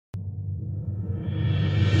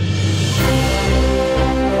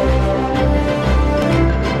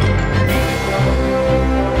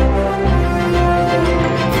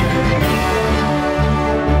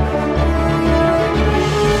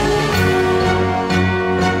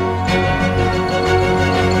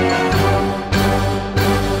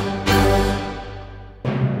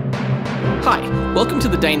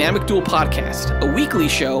Dynamic Duel podcast, a weekly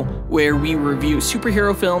show where we review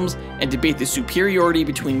superhero films and debate the superiority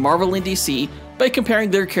between Marvel and DC by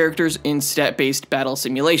comparing their characters in stat-based battle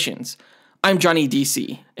simulations. I'm Johnny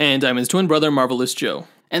DC. And I'm his twin brother, Marvelous Joe.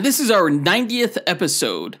 And this is our 90th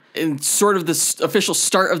episode, and sort of the official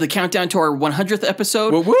start of the countdown to our 100th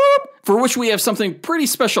episode. Whoop, whoop. For which we have something pretty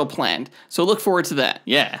special planned, so look forward to that.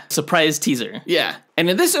 Yeah, surprise teaser. Yeah, and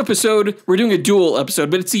in this episode, we're doing a duel episode,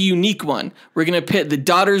 but it's a unique one. We're going to pit the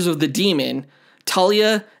Daughters of the Demon,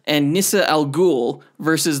 Talia and Nyssa Al Ghul,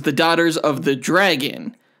 versus the Daughters of the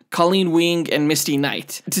Dragon, Colleen Wing and Misty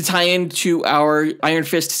Knight, to tie into our Iron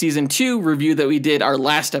Fist Season 2 review that we did our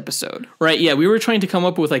last episode. Right, yeah, we were trying to come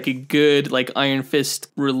up with like a good like Iron Fist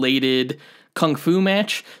related Kung Fu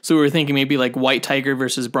match, so we were thinking maybe like White Tiger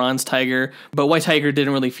versus Bronze Tiger, but White Tiger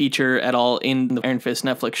didn't really feature at all in the Iron Fist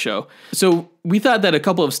Netflix show. So we thought that a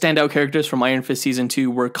couple of standout characters from Iron Fist Season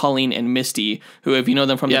 2 were Colleen and Misty, who, if you know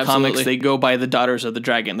them from the comics, they go by the Daughters of the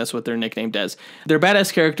Dragon. That's what they're nicknamed as. They're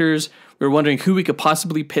badass characters. We were wondering who we could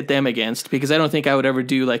possibly pit them against, because I don't think I would ever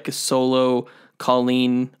do like a solo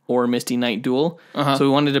Colleen or Misty Knight duel. So we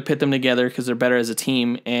wanted to pit them together because they're better as a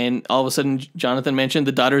team. And all of a sudden, Jonathan mentioned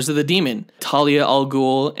the Daughters of the Demon, Talia Al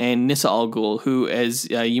Ghul and Nyssa Al Ghul, who, as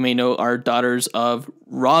you may know, are daughters of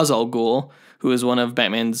Ra's Al Ghul, who is one of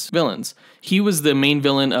Batman's villains. He was the main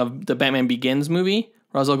villain of the Batman Begins movie,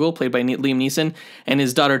 Ra's al Ghul, played by Liam Neeson, and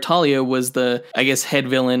his daughter Talia was the, I guess, head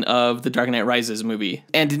villain of the Dark Knight Rises movie.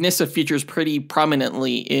 And Nyssa features pretty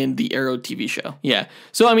prominently in the Arrow TV show. Yeah.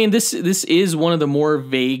 So, I mean, this is one of the more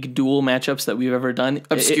vague duel matchups that we've ever done.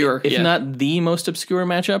 Obscure, if not the most obscure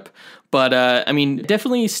matchup. But, I mean,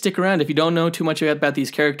 definitely stick around if you don't know too much about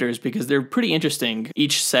these characters, because they're pretty interesting,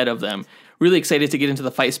 each set of them. Really excited to get into the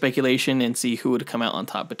fight speculation and see who would come out on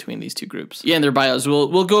top between these two groups. Yeah, and their bios.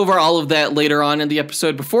 We'll go over all of that later on in the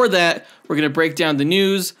episode. Before that, we're going to break down the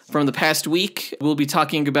news from the past week. We'll be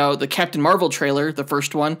talking about the Captain Marvel trailer, the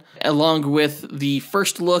first one, along with the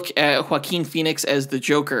first look at Joaquin Phoenix as the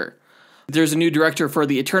Joker. There's a new director for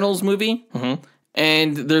the Eternals movie,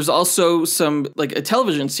 and there's also some like a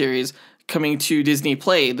television series coming to Disney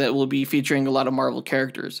Play that will be featuring a lot of Marvel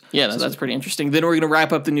characters. Yeah, so that's pretty interesting. Then we're going to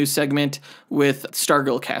wrap up the news segment with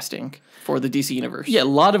Stargirl casting for the DC Universe. Yeah, a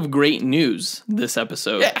lot of great news this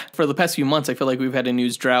episode. Yeah. For the past few months, I feel like we've had a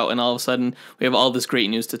news drought, and all of a sudden, we have all this great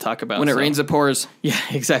news to talk about. When it rains, it pours. Yeah,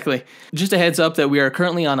 exactly. Just a heads up that we are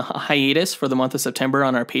currently on a hiatus for the month of September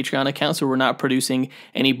on our Patreon account, so we're not producing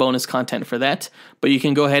any bonus content for that. But you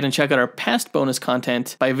can go ahead and check out our past bonus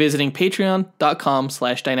content by visiting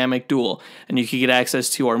patreon.com/dynamicduel, and you can get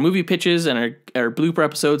access to our movie pitches and our blooper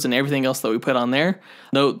episodes and everything else that we put on there.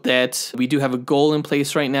 Note that we do have a goal in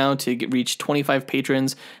place right now to reach 25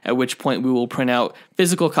 patrons, at which point we will print out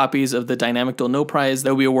physical copies of the Dynamic Duel No Prize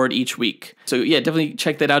that we award each week. So yeah, definitely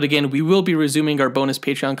check that out again. We will be resuming our bonus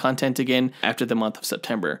Patreon content again after the month of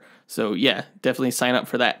September. So yeah, definitely sign up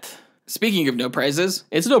for that. Speaking of no prizes,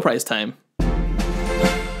 it's no prize time.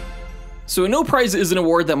 So a no prize is an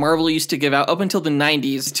award that Marvel used to give out up until the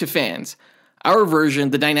 90s to fans. Our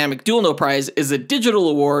version, the Dynamic Duel No Prize, is a digital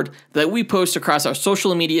award that we post across our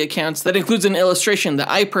social media accounts that includes an illustration that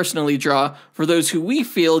I personally draw for those who we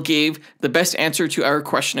feel gave the best answer to our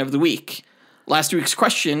question of the week. Last week's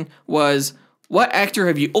question was, what actor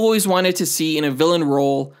have you always wanted to see in a villain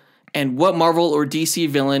role, and what Marvel or DC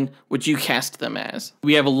villain would you cast them as?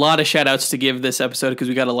 We have a lot of shout outs to give this episode because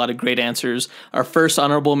we got a lot of great answers. Our first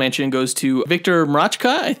honorable mention goes to Victor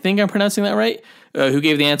Mrachka, I think I'm pronouncing that right, who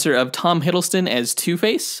gave the answer of Tom Hiddleston as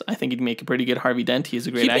Two-Face. I think he'd make a pretty good Harvey Dent. He's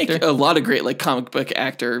a great actor. Make a lot of great like comic book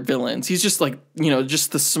actor villains. He's just like,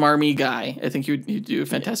 just the smarmy guy. I think he'd do a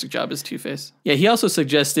fantastic job as Two-Face. Yeah, he also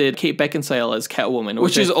suggested Kate Beckinsale as Catwoman,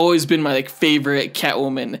 which has always been my like favorite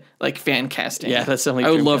Catwoman like fan casting. Yeah, that's definitely.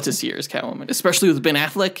 I would love to see her as Catwoman, especially with Ben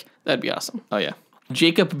Affleck. That'd be awesome. Oh yeah.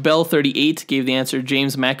 Jacob Bell 38 gave the answer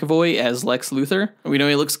James McAvoy as Lex Luthor. We know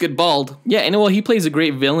he looks good bald. Yeah, and well, he plays a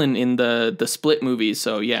great villain in the Split movies,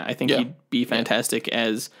 so yeah, I think he'd be fantastic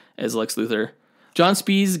as Lex Luthor. John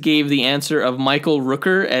Spees gave the answer of Michael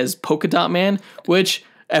Rooker as Polka Dot Man, which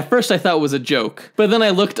at first I thought was a joke, but then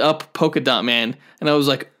I looked up Polka Dot Man and I was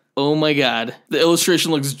like, oh my god, the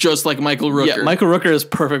illustration looks just like Michael Rooker. Yeah, Michael Rooker is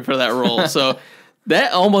perfect for that role. So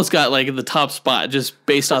that almost got like the top spot just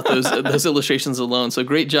based off those illustrations alone. So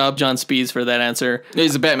great job, John Spees, for that answer.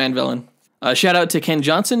 He's a Batman villain. Shout out to Ken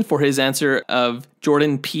Johnson for his answer of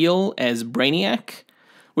Jordan Peele as Brainiac.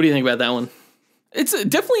 What do you think about that one? It's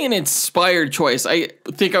definitely an inspired choice. I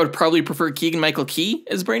think I would probably prefer Keegan-Michael Key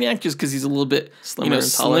as Brainiac just because he's a little bit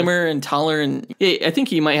slimmer and taller. And yeah, I think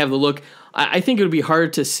he might have the look. I think it would be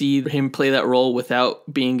hard to see him play that role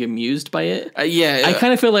without being amused by it. I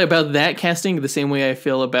kind of feel like about that casting the same way I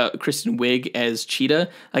feel about Kristen Wiig as Cheetah.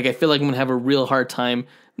 Like, I feel like I'm going to have a real hard time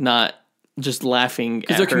not just laughing at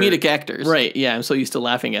her. Because they're comedic actors. Right, yeah, I'm so used to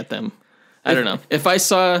laughing at them. I don't know. If I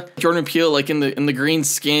saw Jordan Peele like in the green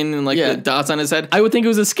skin and like the dots on his head, I would think it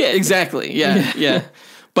was a skit. Exactly. Yeah.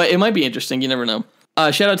 But it might be interesting. You never know.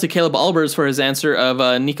 Shout out to Caleb Albers for his answer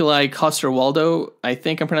of Nikolai Coster-Waldau, I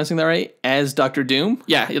think I'm pronouncing that right, as Dr. Doom.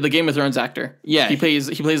 Yeah, the Game of Thrones actor. Yeah. He plays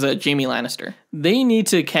Jaime Lannister. They need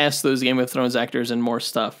to cast those Game of Thrones actors in more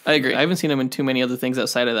stuff. I agree. I haven't seen them in too many other things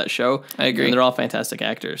outside of that show. I agree. And they're all fantastic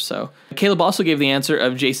actors. So Caleb also gave the answer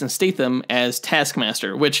of Jason Statham as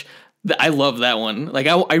Taskmaster, which I love that one. Like,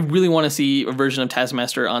 I really want to see a version of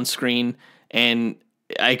Taskmaster on screen, and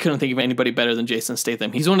I couldn't think of anybody better than Jason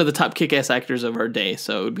Statham. He's one of the top kick-ass actors of our day,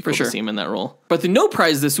 so it would be cool to see him in that role. But the no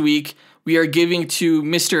prize this week, we are giving to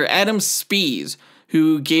Mr. Adam Spees,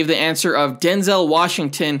 who gave the answer of Denzel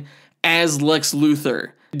Washington as Lex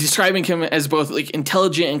Luthor, describing him as both like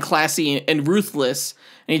intelligent and classy and ruthless,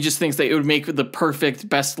 and he just thinks that it would make the perfect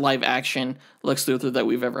best live-action Lex Luthor that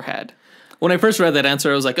we've ever had. When I first read that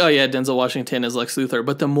answer, I was like, oh yeah, Denzel Washington is Lex Luthor.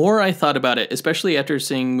 But the more I thought about it, especially after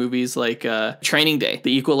seeing movies like Training Day,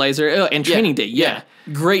 The Equalizer, and Training Day, yeah.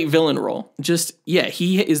 Great villain role. Just,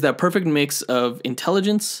 he is that perfect mix of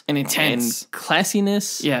intelligence and intense and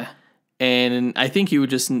classiness. Yeah. And I think he would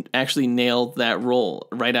just actually nail that role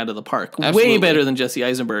right out of the park. Absolutely. Way better than Jesse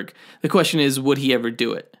Eisenberg. The question is, would he ever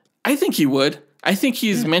do it? I think he would. I think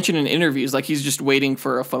he's mentioned in interviews like he's just waiting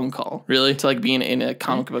for a phone call. Really? To like be in a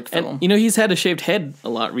comic book film. And, he's had a shaved head a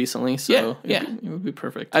lot recently, so it would be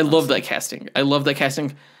perfect. I love that casting.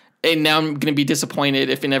 And now I'm going to be disappointed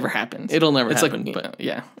if it never happens. It'll never happen. But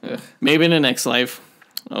maybe in the next life.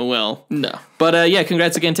 Oh, well. No. But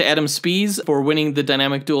congrats again to Adam Spees for winning the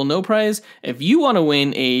Dynamic Duel No Prize. If you want to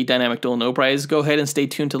win a Dynamic Duel No Prize, go ahead and stay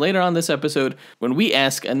tuned to later on this episode when we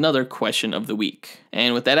ask another question of the week.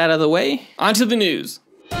 And with that out of the way, on to the news.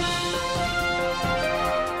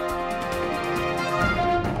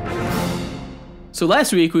 So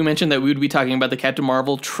last week we mentioned that we would be talking about the Captain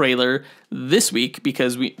Marvel trailer this week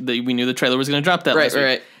because we knew the trailer was going to drop that last week.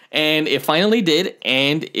 Right. And it finally did,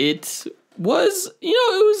 and it was,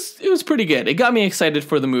 it was pretty good. It got me excited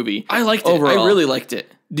for the movie. I liked it. Overall. I really liked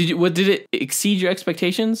it. Did it exceed your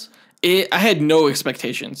expectations? I had no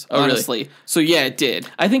expectations, honestly. Really? So yeah, it did.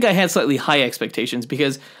 I think I had slightly high expectations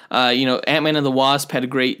because, Ant-Man and the Wasp had a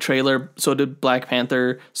great trailer. So did Black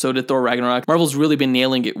Panther. So did Thor Ragnarok. Marvel's really been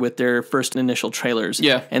nailing it with their first initial trailers.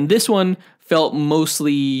 Yeah. And this one felt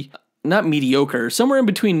mostly not mediocre, somewhere in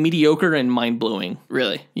between mediocre and mind-blowing.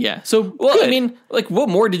 Really? Yeah. So, well, good. I mean, like, what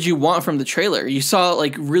more did you want from the trailer? You saw,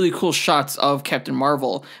 like, really cool shots of Captain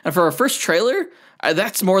Marvel. And for our first trailer,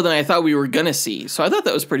 that's more than I thought we were going to see. So I thought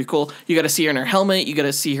that was pretty cool. You got to see her in her helmet. You got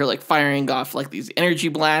to see her, like, firing off, like, these energy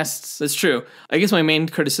blasts. That's true. I guess my main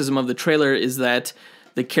criticism of the trailer is that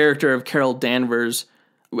the character of Carol Danvers,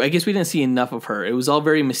 I guess we didn't see enough of her. It was all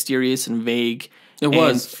very mysterious and vague. It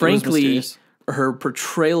was. And frankly, it was her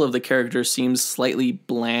portrayal of the character seems slightly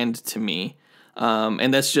bland to me.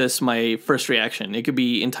 And that's just my first reaction. It could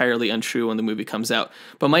be entirely untrue when the movie comes out.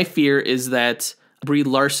 But my fear is that Brie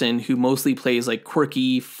Larson, who mostly plays like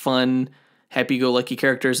quirky, fun, happy-go-lucky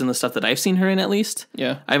characters in the stuff that I've seen her in, at least.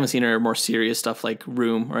 Yeah. I haven't seen her in more serious stuff like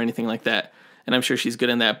Room or anything like that. And I'm sure she's good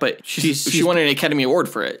in that. But she won an Academy Award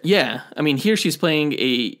for it. Yeah. I mean, here she's playing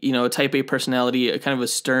a type A personality, a kind of a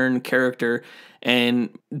stern character.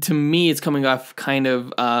 And to me, it's coming off kind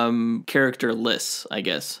of characterless, I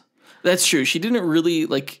guess. That's true. She didn't really,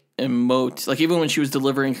 like, emote, like, even when she was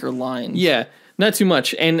delivering her lines. Yeah, not too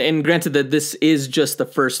much. And granted that this is just the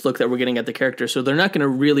first look that we're getting at the character, so they're not going to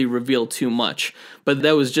really reveal too much. But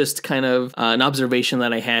that was just kind of an observation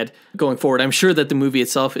that I had going forward. I'm sure that the movie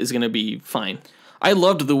itself is going to be fine. I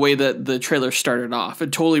loved the way that the trailer started off.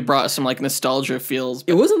 It totally brought some, like, nostalgia feels.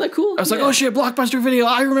 It wasn't that cool? I was like, oh shit, Blockbuster Video.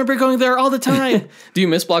 I remember going there all the time. Do you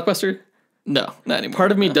miss Blockbuster? No, not anymore.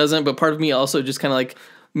 Part of me doesn't, but part of me also just kind of like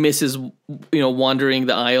misses, wandering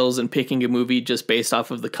the aisles and picking a movie just based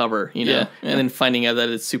off of the cover, and then finding out that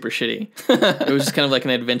it's super shitty. It was just kind of like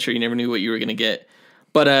an adventure. You never knew what you were going to get.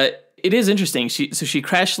 But it is interesting. She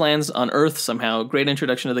crash lands on Earth somehow. Great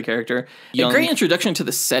introduction to the character. A great introduction to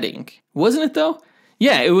the setting. Wasn't it, though?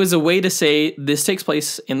 Yeah, it was a way to say this takes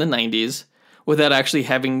place in the 90s without actually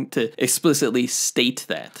having to explicitly state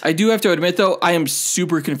that. I do have to admit, though, I am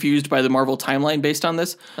super confused by the Marvel timeline based on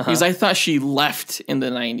this, because I thought she left in the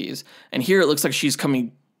 90s, and here it looks like she's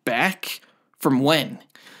coming back from when?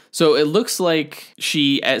 So it looks like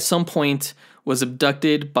she, at some point, was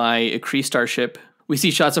abducted by a Kree starship, we see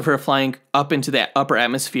shots of her flying up into the upper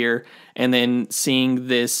atmosphere and then seeing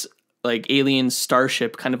this like alien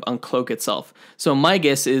starship kind of uncloak itself. So my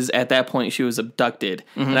guess is at that point she was abducted.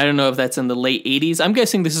 And I don't know if that's in the late 80s. I'm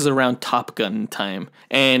guessing this is around Top Gun time.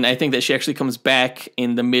 And I think that she actually comes back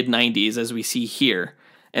in the mid 90s as we see here.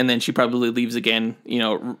 And then she probably leaves again, you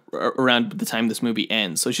know, around the time this movie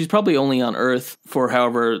ends. So she's probably only on Earth for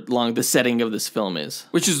however long the setting of this film is.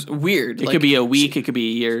 Which is weird. It could be a week, it could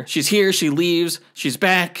be a year. She's here, she leaves, she's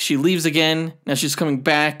back, she leaves again. Now she's coming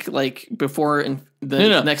back, like, before in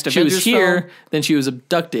the next Avengers She was here, film. then she was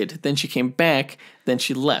abducted, then she came back, then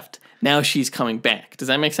she left. Now she's coming back. Does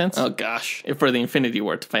that make sense? Oh, gosh. For the Infinity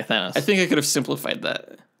War to fight Thanos. I think I could have simplified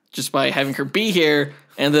that just by having her be here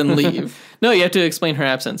and then leave. No, you have to explain her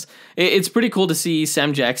absence. It's pretty cool to see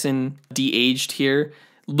Sam Jackson de-aged here.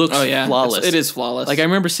 Looks flawless. It is flawless. Like I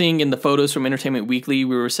remember seeing in the photos from Entertainment Weekly,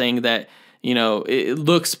 we were saying that, you know, it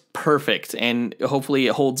looks perfect and hopefully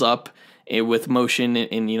it holds up with motion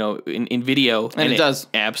in you know, in video. And it does.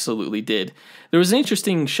 Absolutely did. There was an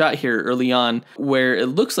interesting shot here early on where it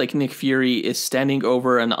looks like Nick Fury is standing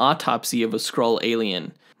over an autopsy of a Skrull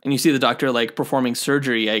alien. And you see the doctor like performing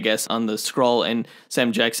surgery, I guess, on the Skrull, and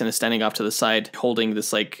Sam Jackson is standing off to the side holding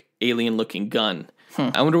this like alien looking gun.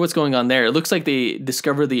 I wonder what's going on there. It looks like they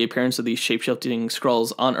discovered the appearance of these shape-shifting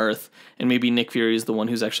Skrulls on Earth, and maybe Nick Fury is the one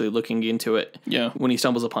who's actually looking into it when he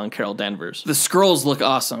stumbles upon Carol Danvers. The Skrulls look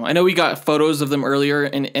awesome. I know we got photos of them earlier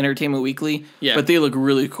in Entertainment Weekly, but they look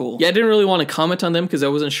really cool. Yeah, I didn't really want to comment on them because I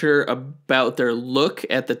wasn't sure about their look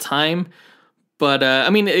at the time. But, I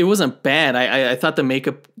mean, it wasn't bad. I thought the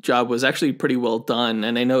makeup job was actually pretty well done.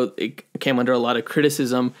 And I know it came under a lot of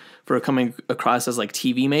criticism for coming across as, like,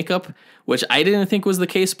 TV makeup, which I didn't think was the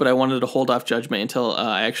case, but I wanted to hold off judgment until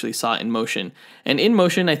I actually saw it in motion. And in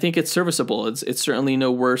motion, I think it's serviceable. It's certainly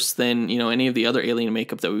no worse than, you know, any of the other alien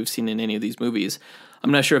makeup that we've seen in any of these movies. I'm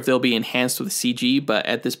not sure if they'll be enhanced with CG, but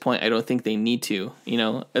at this point, I don't think they need to, you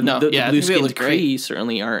know. No, the blue-skinned Kree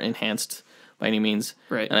certainly aren't enhanced by any means.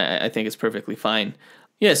 Right. And I think it's perfectly fine.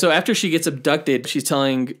 Yeah, so after she gets abducted, she's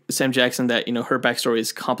telling Sam Jackson that, you know, her backstory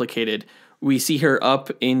is complicated. We see her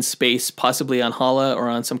up in space, possibly on Hala or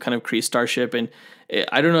on some kind of Kree starship, and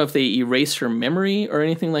I don't know if they erase her memory or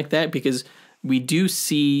anything like that, because we do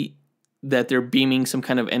see that they're beaming some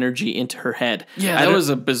kind of energy into her head. Yeah, that was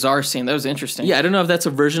a bizarre scene. That was interesting. Yeah, I don't know if that's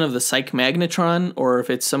a version of the psych magnetron or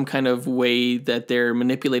if it's some kind of way that they're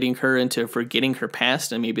manipulating her into forgetting her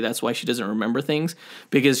past, and maybe that's why she doesn't remember things,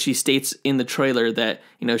 because she states in the trailer that,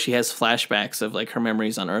 you know, she has flashbacks of like her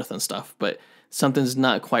memories on Earth and stuff, but something's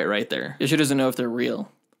not quite right there. She doesn't know if they're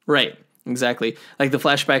real. Right. Exactly. Like the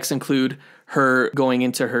flashbacks include her going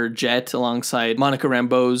into her jet alongside Monica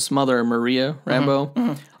Rambeau's mother, Maria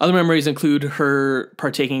Rambeau. Other memories include her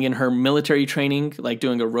partaking in her military training, like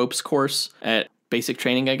doing a ropes course at basic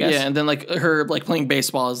training, I guess. Yeah, and then like her like playing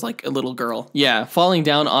baseball as like a little girl. Yeah, falling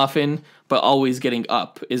down often, but always getting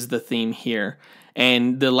up is the theme here.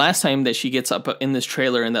 And the last time that she gets up in this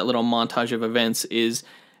trailer in that little montage of events is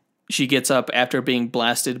she gets up after being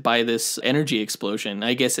blasted by this energy explosion.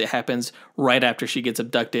 I guess it happens right after she gets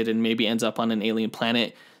abducted and maybe ends up on an alien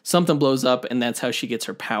planet. Something blows up, and that's how she gets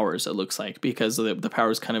her powers, it looks like, because the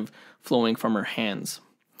powers kind of flowing from her hands.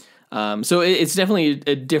 So it's definitely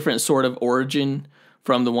a different sort of origin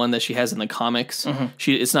from the one that she has in the comics.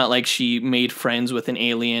 It's not like she made friends with an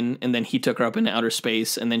alien, and then he took her up into outer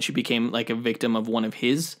space, and then she became like a victim of one of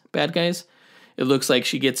his bad guys. It looks like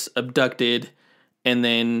she gets abducted, and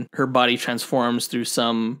then her body transforms through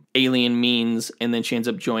some alien means, and then she ends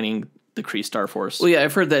up joining the Kree Star Force. Well, yeah,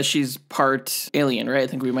 I've heard that she's part alien, right? I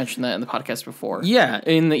think we mentioned that in the podcast before. Yeah,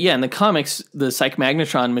 in the comics, the psych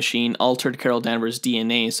magnetron machine altered Carol Danvers'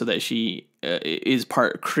 DNA so that she is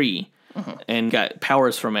part Kree and got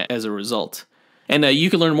powers from it as a result. And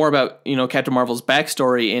you can learn more about, you know, Captain Marvel's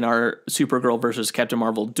backstory in our Supergirl versus Captain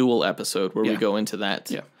Marvel Duel episode, where we go into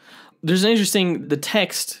that. Yeah. There's an interesting, the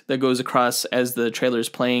text that goes across as the trailer is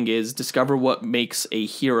playing is discover what makes a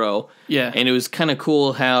hero. Yeah. And it was kind of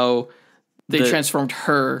cool how they transformed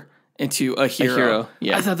her into a hero.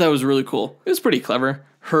 Yeah. I thought that was really cool. It was pretty clever.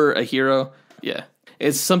 Her, a hero. Yeah.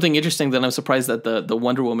 It's something interesting that I'm surprised that the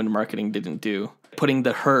Wonder Woman marketing didn't do. Putting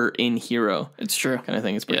the her in hero. It's true. Kind of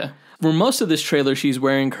thing. It's pretty. Yeah. For most of this trailer, she's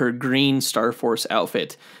wearing her green Star Force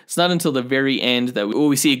outfit. It's not until the very end that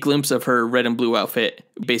we see a glimpse of her red and blue outfit,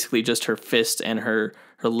 basically just her fist and her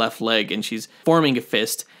left leg, and she's forming a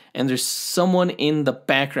fist. And there's someone in the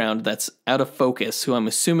background that's out of focus, who I'm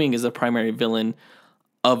assuming is the primary villain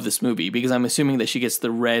of this movie, because I'm assuming that she gets the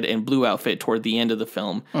red and blue outfit toward the end of the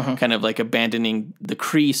film, kind of like abandoning the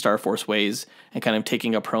Kree Star Force ways and kind of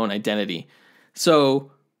taking up her own identity.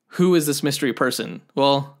 So who is this mystery person?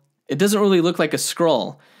 Well, it doesn't really look like a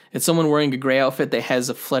Skrull. It's someone wearing a gray outfit that has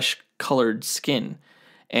a flesh-colored skin.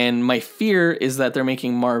 And my fear is that they're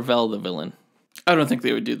making Mar-Vell the villain. I don't think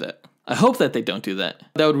they would do that. I hope that they don't do that.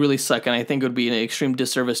 That would really suck, and I think it would be an extreme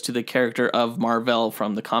disservice to the character of Mar-Vell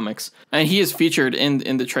from the comics. And he is featured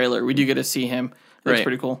in the trailer. We do get to see him. That's Right.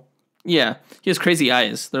 pretty cool. Yeah, he has crazy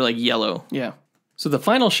eyes. They're like yellow. Yeah. So the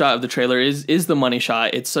final shot of the trailer is the money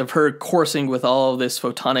shot. It's of her coursing with all of this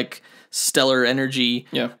photonic stellar energy.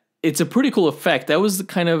 Yeah. It's a pretty cool effect. That was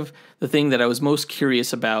kind of the thing that I was most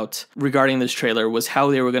curious about regarding this trailer, was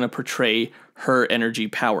how they were going to portray her energy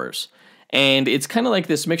powers. And it's kind of like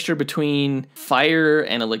this mixture between fire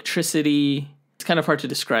and electricity. It's kind of hard to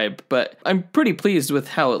describe, but I'm pretty pleased with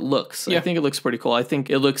how it looks. Yeah. I think it looks pretty cool. I think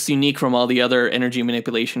it looks unique from all the other energy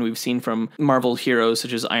manipulation we've seen from Marvel heroes,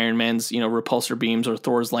 such as Iron Man's, repulsor beams, or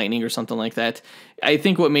Thor's lightning or something like that. I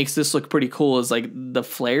think what makes this look pretty cool is like the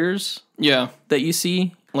flares Yeah. that you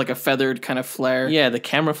see. Like a feathered kind of flare. Yeah, the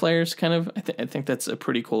camera flares kind of. I think that's a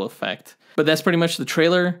pretty cool effect. But that's pretty much the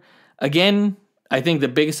trailer. Again, I think the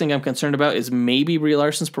biggest thing I'm concerned about is maybe Brie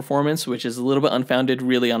Larson's performance, which is a little bit unfounded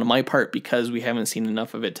really on my part because we haven't seen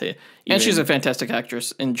enough of it to And she's a fantastic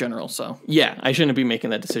actress in general, so. Yeah, I shouldn't be making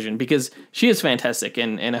that decision because she is fantastic,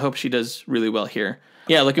 and I hope she does really well here.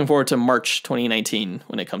 Yeah, looking forward to March 2019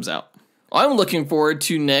 when it comes out. I'm looking forward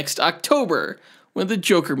to next October, when the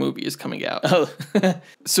Joker movie is coming out. Oh.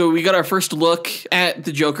 So we got our first look at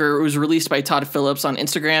the Joker. It was released by Todd Phillips on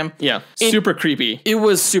Instagram. Yeah, super creepy. It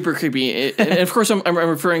was super creepy. And of course, I'm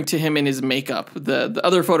referring to him in his makeup. The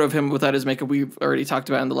other photo of him without his makeup we've already talked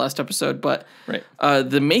about in the last episode. But Right.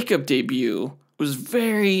 The makeup debut was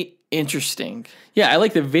very interesting. Yeah, I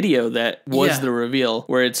like the video that was Yeah. the reveal,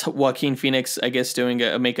 where it's Joaquin Phoenix, I guess, doing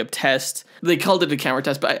a makeup test. They called it a camera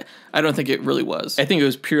test, but I don't think it really was. I think it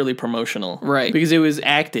was purely promotional. Right. Because it was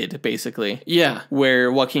acted, basically. Yeah.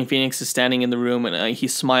 Where Joaquin Phoenix is standing in the room and he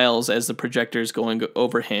smiles as the projector's going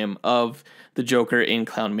over him of the Joker in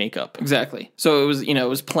clown makeup. Exactly. So it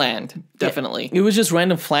was planned, definitely. It was just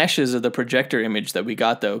random flashes of the projector image that we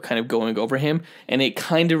got, though, kind of going over him, and it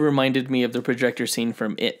kind of reminded me of the projector scene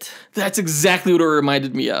from It. That's exactly what it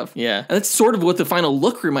reminded me of. Yeah. And that's sort of what the final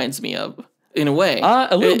look reminds me of, in a way.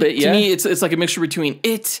 A little bit, yeah. To me, it's like a mixture between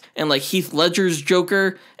It and like Heath Ledger's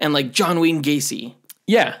Joker and like John Wayne Gacy.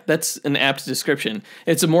 Yeah, that's an apt description.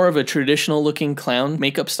 It's a more of a traditional looking clown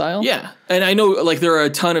makeup style. Yeah. And I know like there are a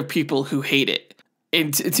ton of people who hate it.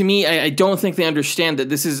 And to me, I don't think they understand that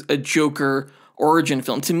this is a Joker origin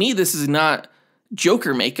film. To me, this is not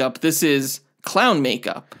Joker makeup. This is clown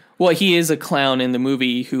makeup. Well, he is a clown in the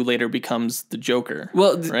movie who later becomes the Joker.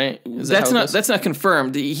 Well, right? That's not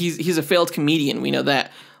confirmed. He's a failed comedian. We know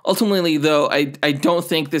that. Ultimately, though, I don't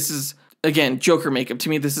think this is, again, Joker makeup. To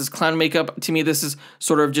me, this is clown makeup. To me, this is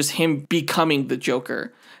sort of just him becoming the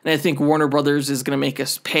Joker. And I think Warner Brothers is going to make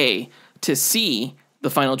us pay to see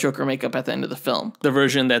the final Joker makeup at the end of the film. The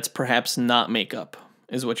version that's perhaps not makeup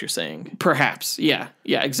is what you're saying. Perhaps. Yeah,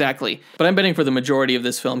 exactly. But I'm betting for the majority of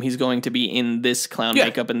this film, he's going to be in this clown Yeah.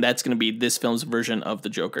 makeup, and that's going to be this film's version of the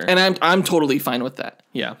Joker. And I'm totally fine with that.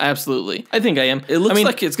 Yeah. Absolutely. I think I am. It looks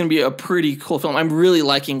like it's going to be a pretty cool film. I'm really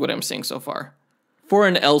liking what I'm seeing so far. For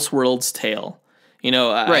an Elseworlds tale.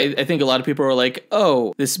 Right. I think a lot of people are like,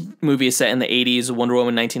 oh, this movie is set in the 80s, Wonder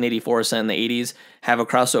Woman 1984 is set in the 80s, have a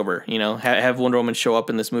crossover, have Wonder Woman show up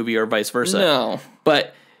in this movie or vice versa. No.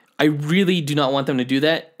 But I really do not want them to do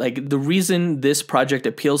that. Like, the reason this project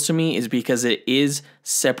appeals to me is because it is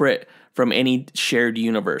separate from any shared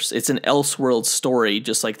universe. It's an Elseworld story,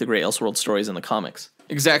 just like the great Elseworld stories in the comics.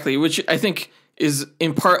 Exactly, which I think is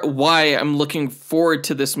in part why I'm looking forward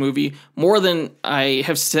to this movie more than I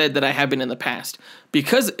have said that I have been in the past.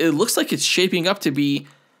 Because it looks like it's shaping up to be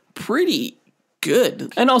pretty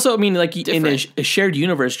good. And also, I mean, like, in Different. a shared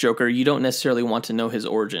universe Joker, you don't necessarily want to know his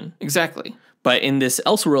origin. Exactly. But in this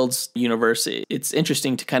Elseworlds universe, it's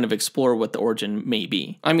interesting to kind of explore what the origin may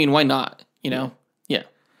be. I mean, why not, Yeah.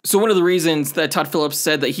 So one of the reasons that Todd Phillips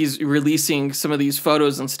said that he's releasing some of these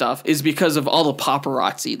photos and stuff is because of all the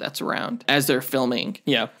paparazzi that's around as they're filming.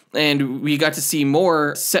 Yeah. And we got to see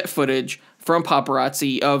more set footage from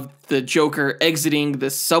paparazzi of the Joker exiting the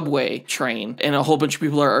subway train. And a whole bunch of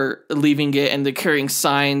people are leaving it, and they're carrying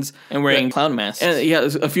signs. And wearing clown masks. And yeah,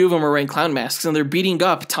 a few of them are wearing clown masks, and they're beating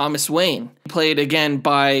up Thomas Wayne, played again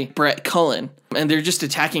by Brett Cullen. And they're just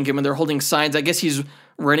attacking him, and they're holding signs. I guess he's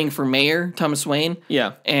running for mayor, Thomas Wayne.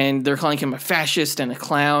 Yeah. And they're calling him a fascist and a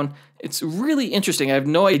clown. It's really interesting. I have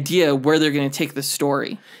no idea where they're going to take this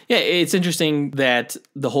story. Yeah, it's interesting that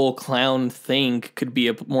the whole clown thing could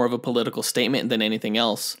be more of a political statement than anything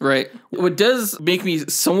else. Right. What does make me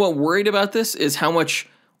somewhat worried about this is how much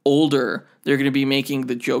older they're going to be making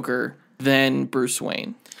the Joker than Bruce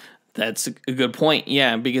Wayne. That's a good point.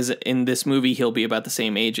 Yeah, because in this movie, he'll be about the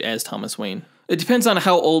same age as Thomas Wayne. It depends on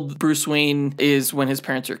how old Bruce Wayne is when his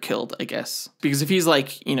parents are killed, I guess. Because if he's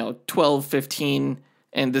like, 12, 15,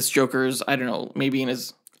 and this Joker's, I don't know, maybe in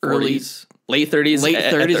his early... 40s. Late 30s. Late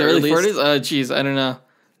 30s, early 40s? Oh, geez, I don't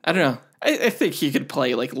know. I think he could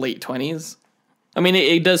play like late 20s. I mean,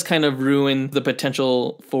 it does kind of ruin the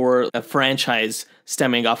potential for a franchise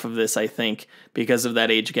stemming off of this, I think, because of that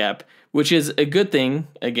age gap. Which is a good thing,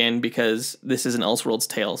 again, because this is an Elseworlds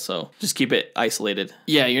tale, so just keep it isolated.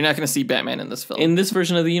 Yeah, you're not going to see Batman in this film. In this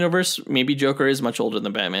version of the universe, maybe Joker is much older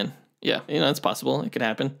than Batman. Yeah. It's possible. It could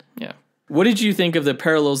happen. Yeah. What did you think of the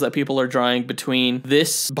parallels that people are drawing between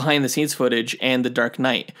this behind-the-scenes footage and The Dark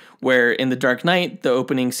Knight? Where in The Dark Knight, the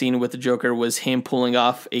opening scene with the Joker was him pulling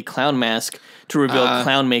off a clown mask to reveal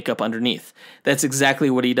clown makeup underneath. That's exactly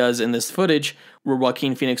what he does in this footage, where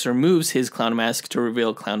Joaquin Phoenix removes his clown mask to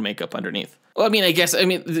reveal clown makeup underneath. Well,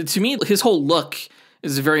 to me, his whole look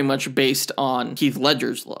is very much based on Heath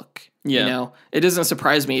Ledger's look. Yeah. It doesn't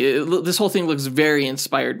surprise me. This whole thing looks very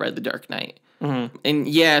inspired by The Dark Knight. Mm-hmm. And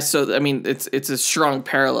yeah, so it's a strong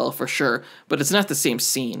parallel for sure, but it's not the same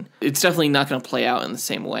scene. It's definitely not going to play out in the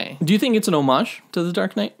same way. Do you think it's an homage to The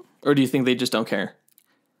Dark Knight? Or do you think they just don't care?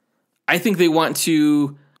 I think they want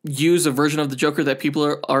to use a version of the Joker that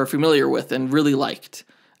people are familiar with and really liked.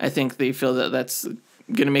 I think they feel that that's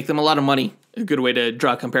going to make them a lot of money. A good way to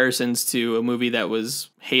draw comparisons to a movie that was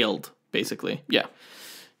hailed, basically. Yeah.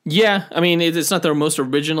 Yeah, it's not their most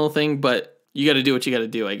original thing, but you got to do what you got to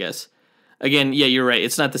do, I guess. Again, yeah, you're right.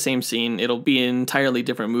 It's not the same scene. It'll be an entirely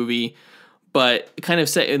different movie, but kind of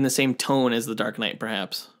set in the same tone as The Dark Knight,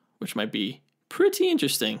 perhaps, which might be pretty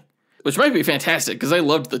interesting. Which might be fantastic, because I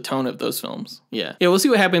loved the tone of those films. Yeah, we'll see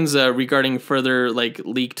what happens regarding further,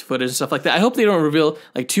 leaked footage and stuff like that. I hope they don't reveal,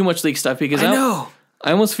 too much leaked stuff, because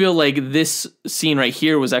I almost feel like this scene right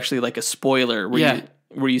here was actually, a spoiler,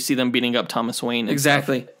 where you see them beating up Thomas Wayne.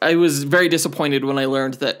 Exactly. Stuff. I was very disappointed when I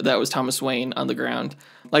learned that was Thomas Wayne on the ground.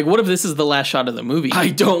 What if this is the last shot of the movie? I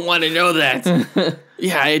don't want to know that.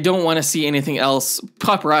 Yeah, I don't want to see anything else.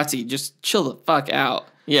 Paparazzi, just chill the fuck out.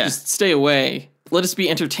 Yeah. Just stay away. Let us be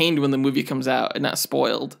entertained when the movie comes out and not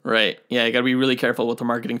spoiled. Right. Yeah, you got to be really careful with the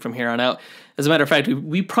marketing from here on out. As a matter of fact,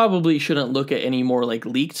 we probably shouldn't look at any more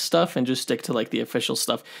leaked stuff and just stick to the official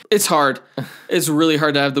stuff. It's hard. It's really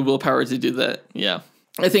hard to have the willpower to do that. Yeah.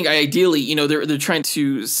 I think ideally, they're trying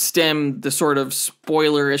to stem the sort of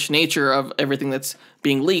spoilerish nature of everything that's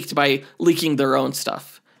being leaked by leaking their own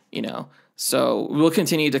stuff, So we'll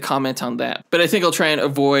continue to comment on that. But I think I'll try and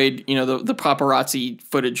avoid, the paparazzi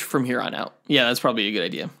footage from here on out. Yeah, that's probably a good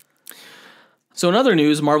idea. So in other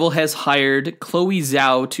news, Marvel has hired Chloe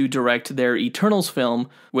Zhao to direct their Eternals film,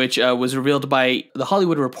 which was revealed by The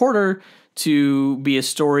Hollywood Reporter to be a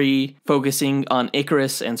story focusing on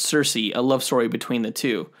Icarus and Circe, a love story between the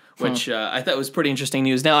two, which I thought was pretty interesting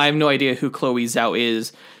news. Now, I have no idea who Chloe Zhao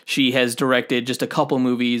is. She has directed just a couple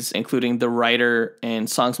movies, including The Writer and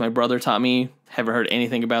Songs My Brother Taught Me. Haven't heard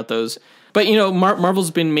anything about those. But,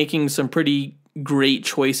 Marvel's been making some pretty great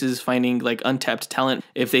choices, finding, untapped talent.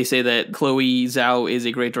 If they say that Chloe Zhao is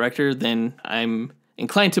a great director, then I'm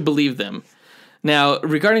inclined to believe them. Now,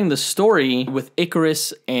 regarding the story with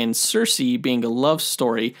Icarus and Circe being a love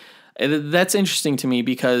story, that's interesting to me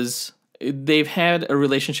because they've had a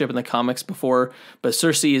relationship in the comics before, but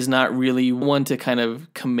Circe is not really one to kind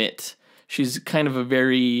of commit. She's kind of a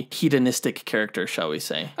very hedonistic character, shall we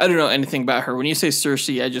say. I don't know anything about her. When you say Circe,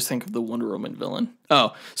 I just think of the Wonder Woman villain.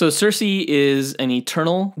 Oh, so Circe is an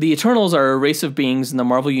Eternal. The Eternals are a race of beings in the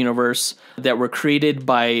Marvel Universe that were created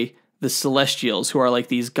by the Celestials, who are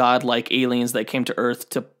these godlike aliens that came to Earth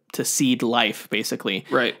to seed life, basically.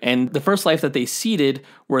 Right. And the first life that they seeded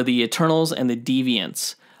were the Eternals and the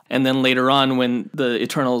Deviants. And then later on, when the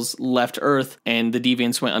Eternals left Earth and the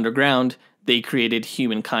Deviants went underground, they created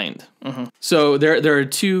humankind. Mm-hmm. So there are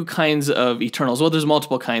two kinds of Eternals. Well, there's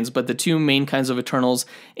multiple kinds, but the two main kinds of Eternals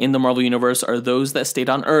in the Marvel Universe are those that stayed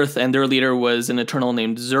on Earth, and their leader was an Eternal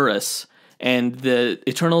named Zurus. And the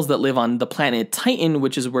Eternals that live on the planet Titan,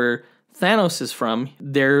 which is where Thanos is from,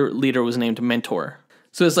 their leader was named Mentor.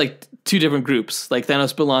 So it's two different groups.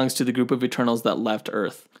 Thanos belongs to the group of Eternals that left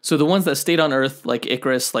Earth. So the ones that stayed on Earth, like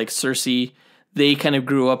Icarus, like Circe, they kind of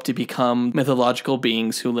grew up to become mythological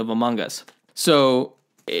beings who live among us. So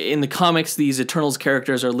in the comics, these Eternals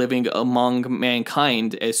characters are living among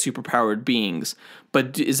mankind as superpowered beings.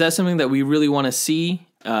 But is that something that we really want to see?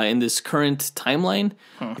 in this current timeline,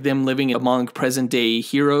 them living among present day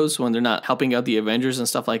heroes when they're not helping out the Avengers and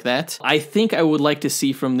stuff like that. I think I would like to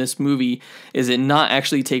see from this movie is it not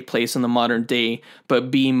actually take place in the modern day,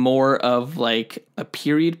 but be more of like a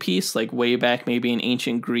period piece, like way back maybe in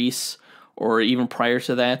ancient Greece or even prior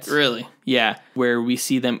to that. Really? Yeah, where we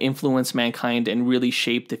see them influence mankind and really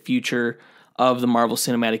shape the future of the Marvel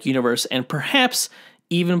Cinematic Universe, and perhaps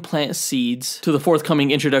even plant seeds to the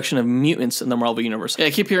forthcoming introduction of mutants in the Marvel Universe. Yeah,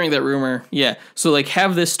 I keep hearing that rumor. Yeah, so like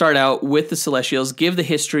have this start out with the Celestials, give the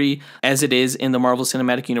history as it is in the Marvel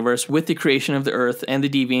Cinematic Universe with the creation of the Earth and the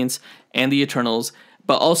Deviants and the Eternals,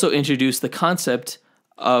 but also introduce the concept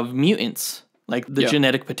of mutants, like the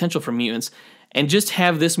genetic potential for mutants, and just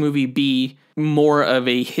have this movie be more of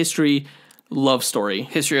a history love story.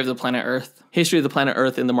 History of the planet Earth. History of the planet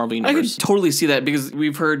Earth in the Marvel Universe. I could totally see that because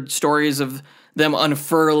we've heard stories of them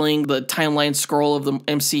unfurling the timeline scroll of the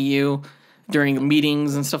MCU during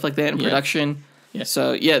meetings and stuff like that in production. Yeah.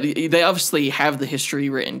 So, yeah, they obviously have the history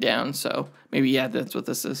written down. So maybe, that's what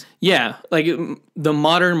this is. Yeah, like the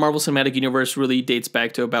modern Marvel Cinematic Universe really dates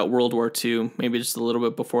back to about World War II, maybe just a little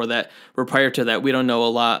bit before that. Or prior to that, we don't know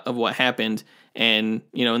a lot of what happened. And,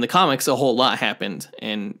 in the comics, a whole lot happened.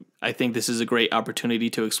 And I think this is a great opportunity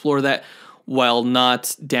to explore that while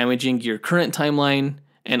not damaging your current timeline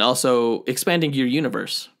and also expanding your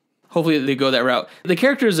universe. Hopefully they go that route. The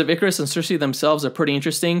characters of Icarus and ShDEsI themselves are pretty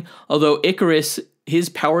interesting, although Icarus, his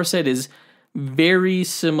power set is very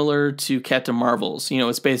similar to Captain Marvel's.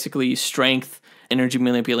 It's basically strength, energy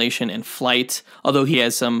manipulation, and flight, although he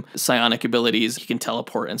has some psionic abilities. He can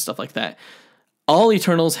teleport and stuff like that. All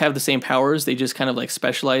Eternals have the same powers. They just kind of like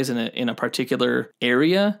specialize in a particular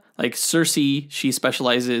area. Like ShDEsI, she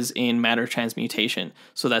specializes in matter transmutation.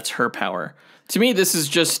 So that's her power. To me, this is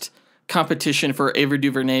just competition for Ava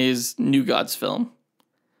DuVernay's New Gods film.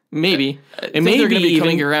 Maybe. They're going to be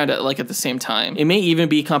coming around at the same time. It may even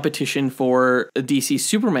be competition for a DC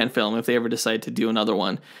Superman film if they ever decide to do another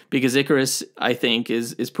one. Because Icarus, I think,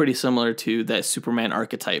 is pretty similar to that Superman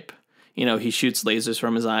archetype. He shoots lasers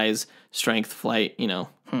from his eyes, strength, flight,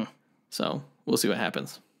 So we'll see what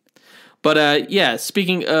happens. But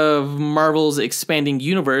speaking of Marvel's expanding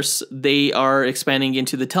universe, they are expanding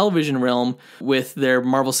into the television realm with their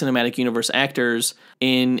Marvel Cinematic Universe actors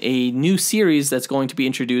in a new series that's going to be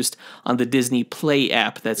introduced on the Disney Play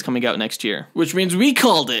app that's coming out next year. Which means we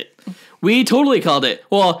called it. We totally called it.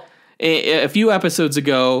 Well, a few episodes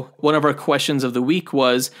ago, one of our questions of the week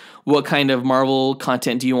was, what kind of Marvel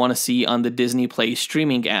content do you want to see on the Disney Play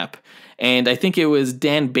streaming app? And I think it was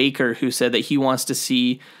Dan Baker who said that he wants to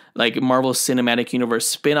see like Marvel Cinematic Universe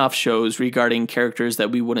spin-off shows regarding characters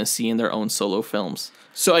that we wouldn't see in their own solo films.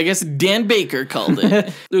 So I guess Dan Baker called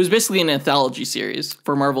it. It was basically an anthology series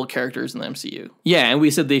for Marvel characters in the MCU. Yeah, and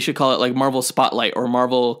we said they should call it like Marvel Spotlight or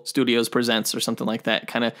Marvel Studios Presents or something like that,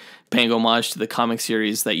 kind of paying homage to the comic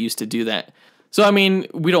series that used to do that. So, I mean,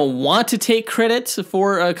 we don't want to take credit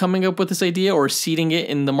for coming up with this idea or seeding it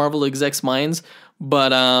in the Marvel execs' minds,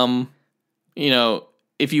 but,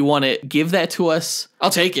 if you want to give that to us,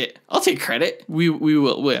 I'll take it. I'll take credit.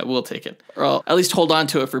 We'll take it. Or I'll at least hold on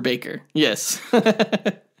to it for Baker. Yes.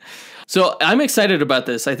 So I'm excited about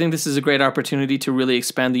this. I think this is a great opportunity to really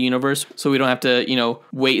expand the universe so we don't have to,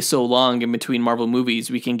 wait so long in between Marvel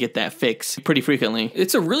movies. We can get that fix pretty frequently.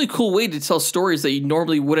 It's a really cool way to tell stories that you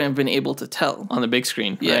normally wouldn't have been able to tell. On the big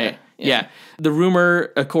screen, yeah. Right? Yeah. The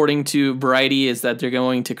rumor, according to Variety, is that they're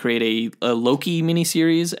going to create a Loki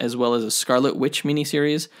miniseries as well as a Scarlet Witch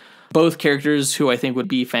miniseries. Both characters who I think would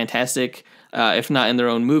be fantastic, if not in their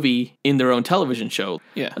own movie, in their own television show.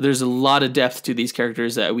 Yeah. There's a lot of depth to these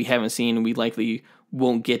characters that we haven't seen and we likely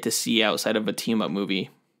won't get to see outside of a team-up movie.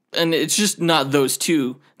 And it's just not those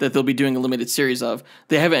two that they'll be doing a limited series of.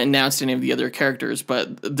 They haven't announced any of the other characters,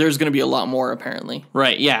 but there's going to be a lot more, apparently.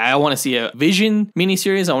 Right, yeah. I want to see a Vision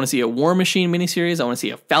miniseries. I want to see a War Machine miniseries. I want to see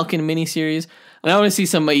a Falcon miniseries. And I want to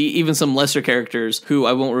see even some lesser characters who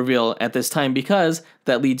I won't reveal at this time because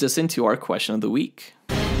that leads us into our question of the week.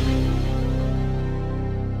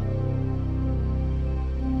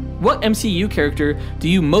 What MCU character do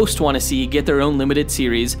you most want to see get their own limited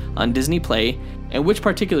series on Disney Play, and which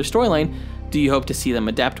particular storyline do you hope to see them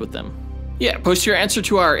adapt with them? Yeah, post your answer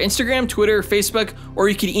to our Instagram, Twitter, Facebook, or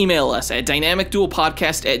you can email us at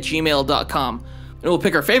dynamicduelpodcast@gmail.com. And we'll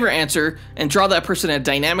pick our favorite answer and draw that person a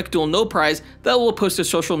Dynamic Duel No Prize that we'll post to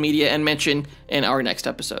social media and mention in our next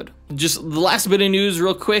episode. Just the last bit of news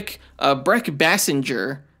real quick. Breck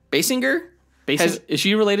Basinger? Is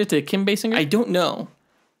she related to Kim Basinger? I don't know.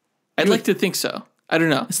 I'd like to think so. I don't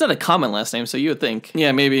know. It's not a common last name, so you would think.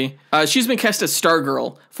 Yeah, maybe. She's been cast as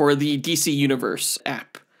Stargirl for the DC Universe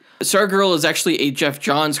app. Stargirl is actually a Jeff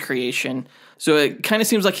Johns creation, so it kind of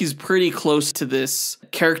seems like he's pretty close to this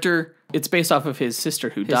character. It's based off of his sister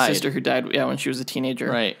who died. His sister who died, yeah, when she was a teenager.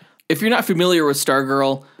 Right. If you're not familiar with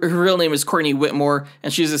Stargirl, her real name is Courtney Whitmore,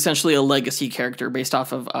 and she's essentially a legacy character based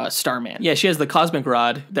off of Starman. Yeah, she has the cosmic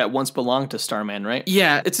rod that once belonged to Starman, right?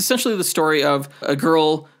 Yeah, it's essentially the story of a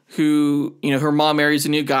girl who, her mom marries a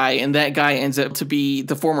new guy, and that guy ends up to be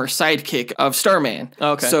the former sidekick of Starman.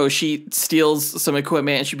 Okay. So she steals some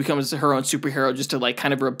equipment, and she becomes her own superhero just to,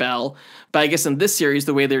 kind of rebel. But I guess in this series,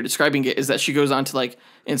 the way they're describing it is that she goes on to,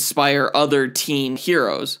 inspire other teen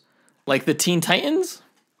heroes. Like the Teen Titans?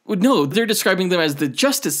 No, they're describing them as the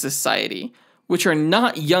Justice Society, which are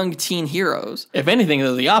not young teen heroes. If anything,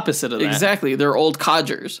 they're the opposite of that. Exactly. They're old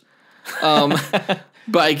codgers.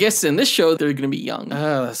 But I guess in this show, they're going to be young.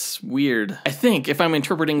 Oh, that's weird. I think, if I'm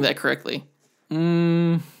interpreting that correctly.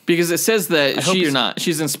 Because it says that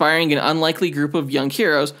she's inspiring an unlikely group of young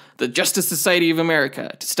heroes, the Justice Society of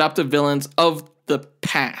America, to stop the villains of the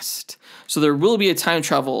past. So there will be a time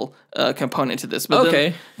travel component to this.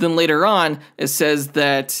 But then later on, it says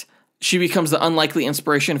that she becomes the unlikely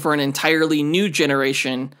inspiration for an entirely new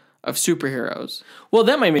generation of superheroes. Well,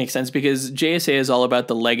 that might make sense because JSA is all about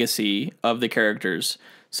the legacy of the characters.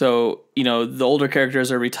 So, the older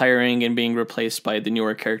characters are retiring and being replaced by the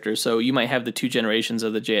newer characters. So you might have the two generations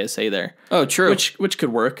of the JSA there. Oh, true. Which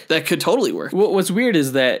could work. That could totally work. What's weird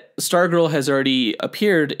is that Stargirl has already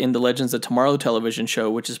appeared in the Legends of Tomorrow television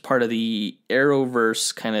show, which is part of the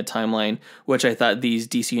Arrowverse kind of timeline, which I thought these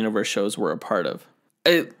DC Universe shows were a part of.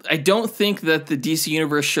 I don't think that the DC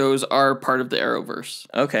Universe shows are part of the Arrowverse.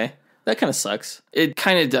 Okay. That kind of sucks. It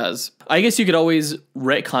kind of does. I guess you could always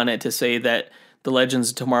retcon it to say that the Legends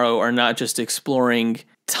of Tomorrow are not just exploring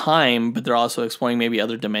time, but they're also exploring maybe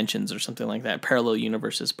other dimensions or something like that. Parallel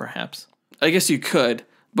universes, perhaps. I guess you could.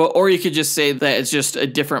 Or you could just say that it's just a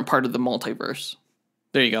different part of the multiverse.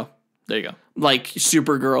 There you go. Like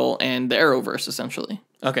Supergirl and the Arrowverse, essentially.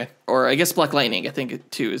 Okay. Or I guess Black Lightning, I think,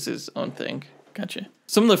 too, is his own thing. Gotcha.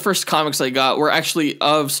 Some of the first comics I got were actually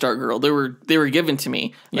of Stargirl. They were given to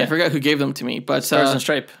me. Yeah. I forgot who gave them to me. But Stars and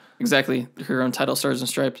Stripes. Exactly. Her own title, Stars and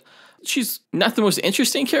Stripes. She's not the most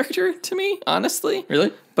interesting character to me, honestly.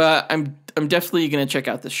 Really? But I'm definitely going to check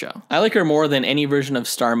out this show. I like her more than any version of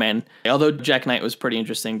Starman. Although Jack Knight was pretty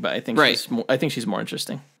interesting, but I think she's more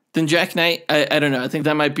interesting. Then Jack Knight, I don't know. I think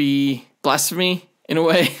that might be blasphemy in a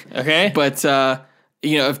way. Okay. But,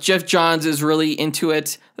 if Jeff Johns is really into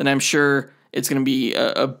it, then I'm sure it's going to be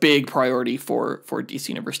a big priority for DC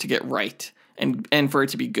Universe to get right and for it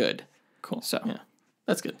to be good. Cool. So, yeah,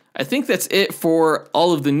 that's good. I think that's it for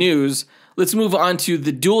all of the news. Let's move on to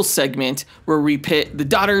the Duel segment where we pit the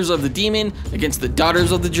Daughters of the Demon against the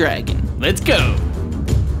Daughters of the Dragon. Let's go.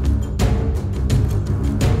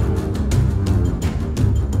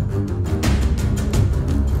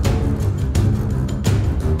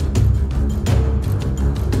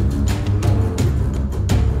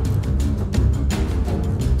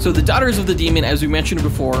 So the Daughters of the Demon, as we mentioned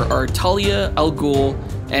before, are Talia al Ghul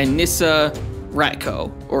and Nyssa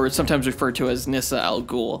Ratko, or sometimes referred to as Nyssa al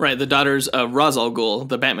Ghul. Right, the daughters of Ra's al Ghul,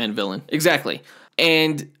 the Batman villain. Exactly.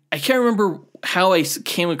 And I can't remember how I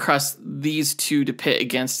came across these two to pit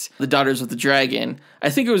against the Daughters of the Dragon. I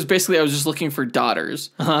think it was basically I was just looking for daughters.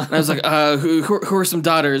 Uh-huh. And I was like, who are some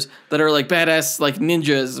daughters that are like badass, like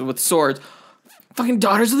ninjas with swords? Fucking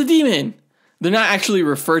Daughters of the Demon. They're not actually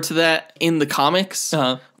referred to that in the comics.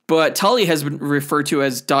 Uh-huh. But Talia has been referred to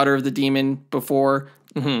as Daughter of the Demon before.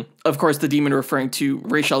 Mm-hmm. Of course, the demon referring to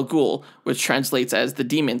Ra's al Ghul, which translates as the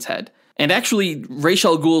demon's head. And actually, Ra's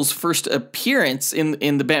al Ghul's first appearance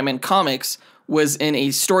in the Batman comics was in a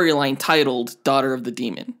storyline titled Daughter of the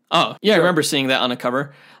Demon. Oh, yeah, I remember seeing that on a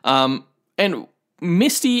cover. And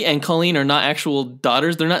Misty and Colleen are not actual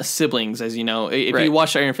daughters. They're not siblings, as you know. If you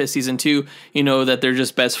watched Iron Fist Season 2, you know that they're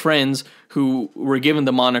just best friends who were given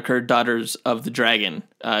the moniker Daughters of the Dragon,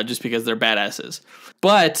 just because they're badasses.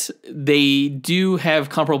 But they do have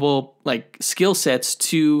comparable skill sets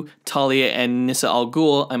to Talia and Nyssa al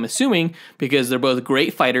Ghul, I'm assuming, because they're both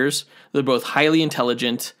great fighters, they're both highly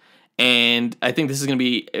intelligent, and I think this is going to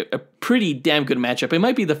be a pretty damn good matchup. It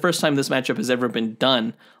might be the first time this matchup has ever been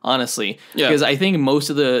done, honestly. Yeah. Because I think most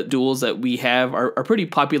of the duels that we have are pretty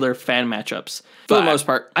popular fan matchups. For the most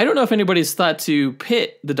part. I don't know if anybody's thought to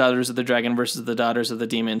pit the Daughters of the Dragon versus the Daughters of the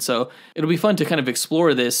Demon, so it'll be fun to kind of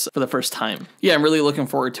explore this for the first time. Yeah, I'm really looking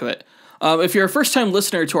forward to it. If you're a first-time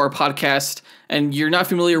listener to our podcast and you're not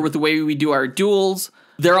familiar with the way we do our duels,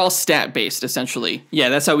 they're all stat-based, essentially. Yeah,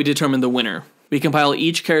 that's how we determine the winner. We compile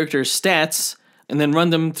each character's stats and then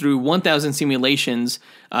run them through 1,000 simulations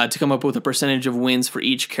to come up with a percentage of wins for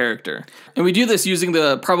each character. And we do this using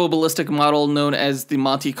the probabilistic model known as the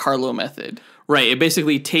Monte Carlo method. Right, it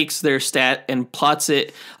basically takes their stat and plots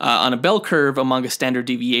it on a bell curve among a standard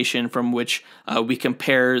deviation from which we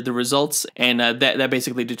compare the results, and that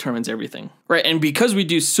basically determines everything. Right, and because we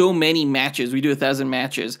do so many matches, we do 1,000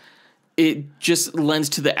 matches, it just lends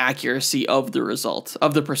to the accuracy of the result,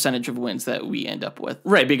 of the percentage of wins that we end up with.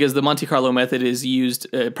 Right, because the Monte Carlo method is used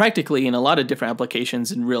practically in a lot of different applications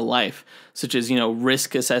in real life, such as,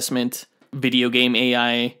 risk assessment, video game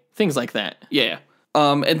AI, things like that. Yeah.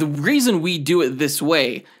 And the reason we do it this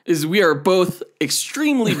way is we are both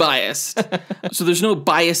extremely biased. So there's no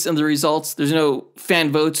bias in the results. There's no fan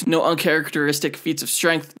votes, no uncharacteristic feats of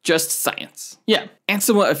strength, just science. Yeah. And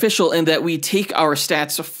somewhat official in that we take our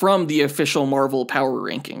stats from the official Marvel power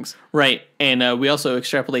rankings. Right. And we also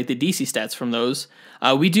extrapolate the DC stats from those.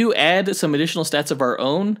 We do add some additional stats of our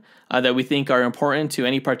own that we think are important to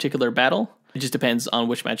any particular battle. It just depends on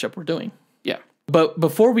which matchup we're doing. Yeah. But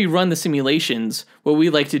before we run the simulations, what we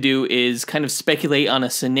like to do is kind of speculate on a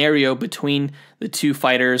scenario between the two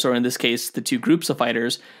fighters, or in this case, the two groups of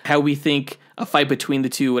fighters, how we think a fight between the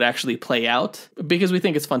two would actually play out, because we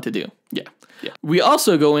think it's fun to do. Yeah. Yeah. We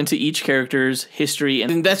also go into each character's history,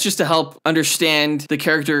 and that's just to help understand the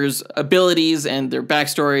characters' abilities and their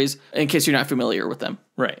backstories, in case you're not familiar with them.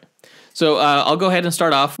 Right. So I'll go ahead and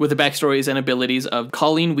start off with the backstories and abilities of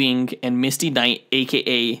Colleen Wing and Misty Knight,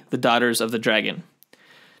 aka the Daughters of the Dragon.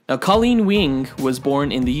 Now, Colleen Wing was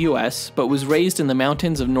born in the US, but was raised in the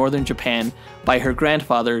mountains of northern Japan by her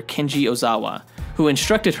grandfather, Kenji Ozawa, who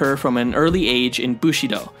instructed her from an early age in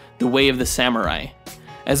Bushido, the way of the samurai.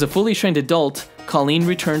 As a fully trained adult, Colleen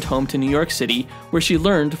returned home to New York City, where she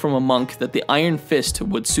learned from a monk that the Iron Fist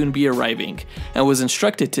would soon be arriving, and was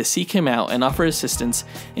instructed to seek him out and offer assistance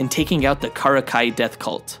in taking out the Karakai death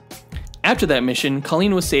cult. After that mission,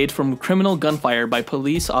 Colleen was saved from criminal gunfire by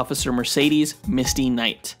police officer Mercedes Misty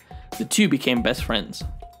Knight. The two became best friends.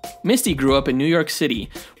 Misty grew up in New York City,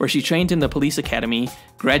 where she trained in the police academy,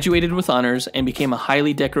 graduated with honors, and became a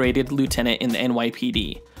highly decorated lieutenant in the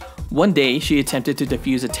NYPD. One day, she attempted to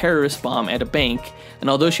defuse a terrorist bomb at a bank, and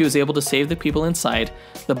although she was able to save the people inside,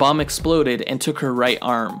 the bomb exploded and took her right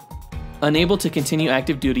arm. Unable to continue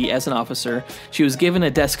active duty as an officer, she was given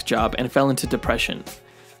a desk job and fell into depression.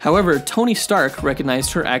 However, Tony Stark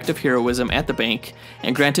recognized her act of heroism at the bank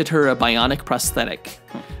and granted her a bionic prosthetic.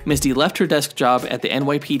 Misty left her desk job at the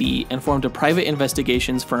NYPD and formed a private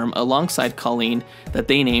investigations firm alongside Colleen that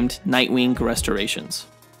they named Nightwing Restorations.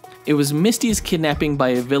 It was Misty's kidnapping by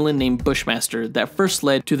a villain named Bushmaster that first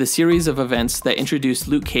led to the series of events that introduced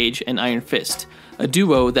Luke Cage and Iron Fist, a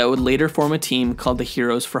duo that would later form a team called the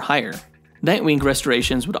Heroes for Hire. Nightwing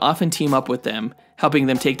Restorations would often team up with them, helping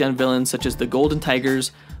them take down villains such as the Golden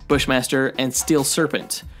Tigers, Bushmaster, and Steel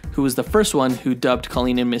Serpent, who was the first one who dubbed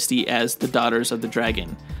Colleen and Misty as the Daughters of the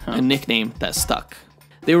Dragon, a nickname that stuck.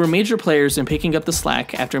 They were major players in picking up the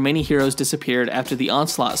slack after many heroes disappeared after the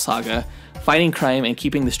Onslaught saga, fighting crime and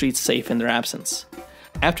keeping the streets safe in their absence.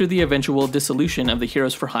 After the eventual dissolution of the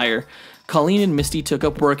Heroes for Hire, Colleen and Misty took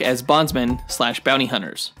up work as bondsmen/bounty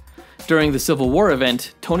hunters. During the Civil War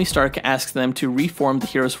event, Tony Stark asked them to reform the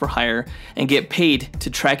Heroes for Hire and get paid to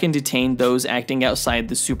track and detain those acting outside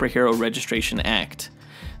the Superhero Registration Act.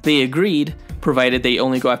 They agreed, provided they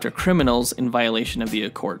only go after criminals in violation of the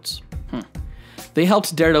Accords. They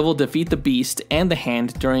helped Daredevil defeat the Beast and the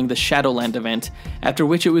Hand during the Shadowland event, after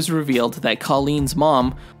which it was revealed that Colleen's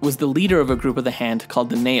mom was the leader of a group of the Hand called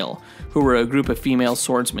the Nail, who were a group of female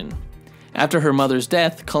swordsmen. After her mother's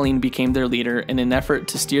death, Colleen became their leader in an effort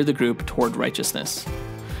to steer the group toward righteousness.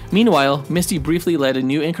 Meanwhile, Misty briefly led a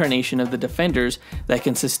new incarnation of the Defenders that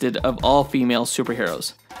consisted of all female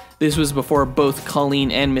superheroes. This was before both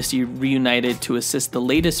Colleen and Misty reunited to assist the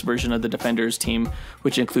latest version of the Defenders team,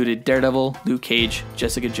 which included Daredevil, Luke Cage,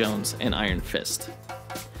 Jessica Jones, and Iron Fist.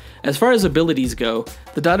 As far as abilities go,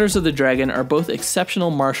 the Daughters of the Dragon are both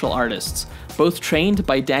exceptional martial artists, both trained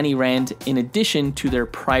by Danny Rand in addition to their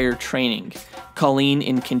prior training, Colleen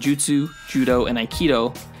in Kenjutsu, Judo, and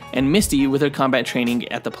Aikido, and Misty with her combat training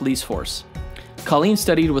at the police force. Colleen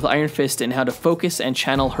studied with Iron Fist in how to focus and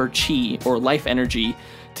channel her chi, or life energy,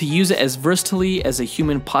 to use it as versatilely as a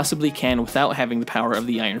human possibly can without having the power of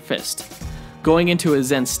the Iron Fist. Going into a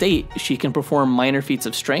Zen state, she can perform minor feats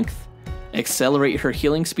of strength, accelerate her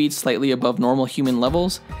healing speed slightly above normal human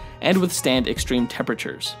levels, and withstand extreme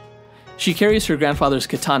temperatures. She carries her grandfather's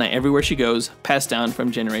katana everywhere she goes, passed down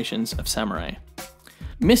from generations of samurai.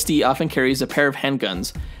 Misty often carries a pair of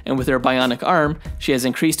handguns, and with her bionic arm, she has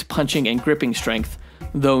increased punching and gripping strength,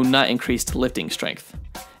 though not increased lifting strength.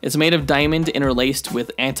 It's made of diamond interlaced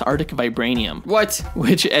with Antarctic vibranium. What?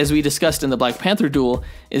 Which, as we discussed in the Black Panther duel,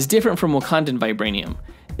 is different from Wakandan vibranium.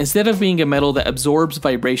 Instead of being a metal that absorbs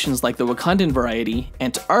vibrations like the Wakandan variety,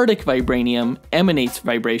 Antarctic vibranium emanates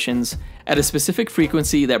vibrations at a specific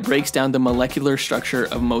frequency that breaks down the molecular structure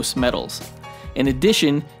of most metals. In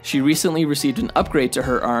addition, she recently received an upgrade to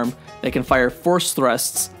her arm that can fire force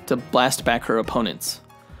thrusts to blast back her opponents.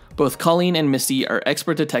 Both Colleen and Misty are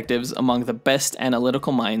expert detectives among the best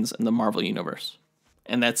analytical minds in the Marvel Universe.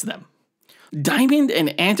 And that's them. Diamond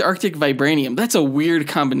and Antarctic vibranium. That's a weird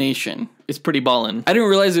combination. It's pretty ballin'. I didn't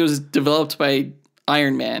realize it was developed by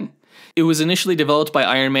Iron Man. It was initially developed by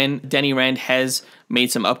Iron Man. Danny Rand has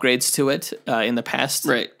made some upgrades to it in the past.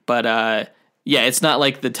 Right. But yeah, it's not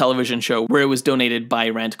like the television show where it was donated by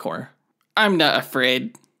Rand Corps. I'm not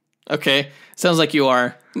afraid. Okay. Sounds like you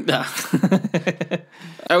are. No.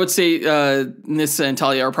 I would say Nyssa and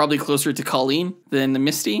Talia are probably closer to Colleen than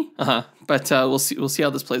Misty. Uh-huh. But we'll see how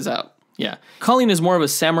this plays out. Yeah. Colleen is more of a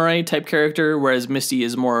samurai type character, whereas Misty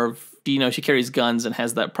is more of, she carries guns and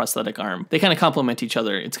has that prosthetic arm. They kind of complement each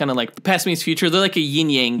other. It's kind of like past meets future. They're like a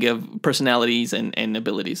yin-yang of personalities and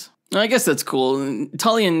abilities. I guess that's cool.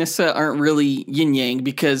 Talia and Nyssa aren't really yin-yang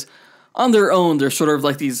because on their own, they're sort of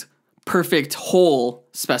like these perfect whole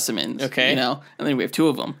specimens. Okay. And then we have two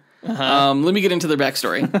of them. Uh-huh. Let me get into their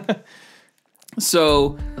backstory.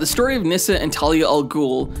 So, the story of Nyssa and Talia al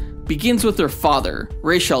Ghul begins with their father,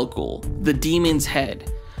 Ra's al Ghul, the Demon's Head,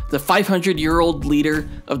 the 500-year-old leader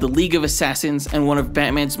of the League of Assassins and one of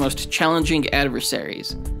Batman's most challenging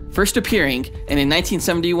adversaries. First appearing in a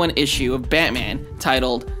 1971 issue of Batman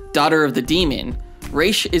titled Daughter of the Demon,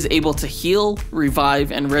 Ra's is able to heal,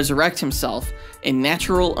 revive, and resurrect himself in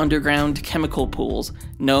natural underground chemical pools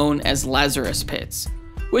known as Lazarus Pits,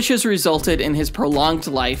 which has resulted in his prolonged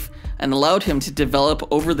life and allowed him to develop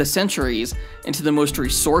over the centuries into the most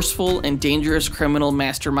resourceful and dangerous criminal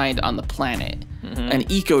mastermind on the planet, an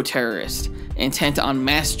eco-terrorist intent on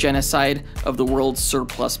mass genocide of the world's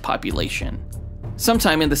surplus population.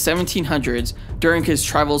 Sometime in the 1700s, during his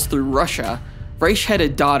travels through Russia, Ra's had a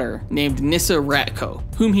daughter named Nyssa Ratko,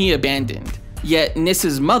 whom he abandoned. Yet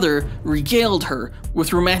Nyssa's mother regaled her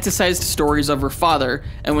with romanticized stories of her father,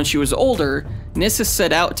 and when she was older, Nyssa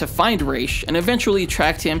set out to find Ra's and eventually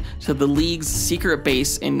tracked him to the League's secret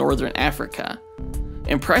base in northern Africa.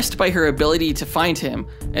 Impressed by her ability to find him,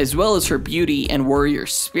 as well as her beauty and warrior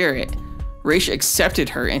spirit, Ra's accepted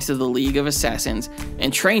her into the League of Assassins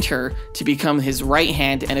and trained her to become his right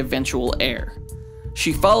hand and eventual heir.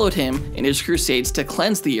 She followed him in his crusades to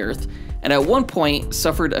cleanse the earth, and at one point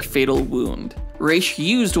suffered a fatal wound. Ra's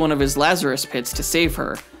used one of his Lazarus Pits to save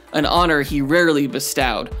her, an honor he rarely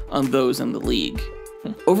bestowed on those in the League.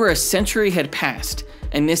 Over a century had passed,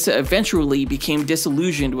 and Nyssa eventually became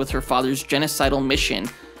disillusioned with her father's genocidal mission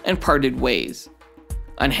and parted ways.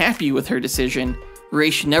 Unhappy with her decision,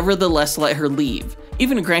 Ra's nevertheless let her leave,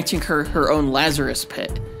 even granting her her own Lazarus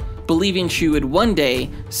Pit, believing she would one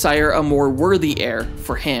day sire a more worthy heir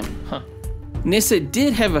for him. Nyssa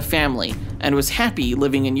did have a family and was happy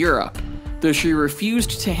living in Europe, though she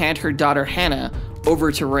refused to hand her daughter Hannah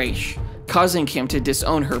over to Ra's, causing him to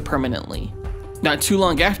disown her permanently. Not too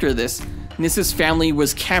long after this, Nyssa's family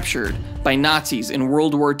was captured by Nazis in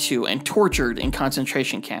World War II and tortured in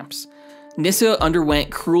concentration camps. Nyssa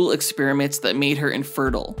underwent cruel experiments that made her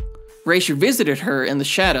infertile. Ra's visited her in the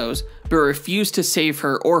shadows, but refused to save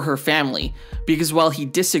her or her family, because while he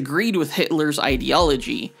disagreed with Hitler's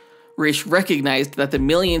ideology, Ra's recognized that the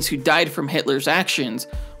millions who died from Hitler's actions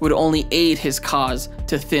would only aid his cause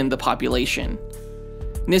to thin the population.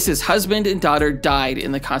 Nyssa's husband and daughter died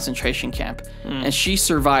in the concentration camp, and she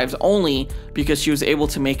survived only because she was able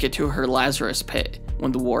to make it to her Lazarus Pit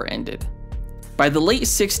when the war ended. By the late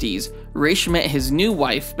 60s, Ra's met his new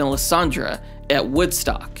wife, Melisandre, at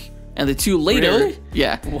Woodstock, and the two later... Really?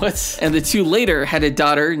 Yeah. What? And the two later had a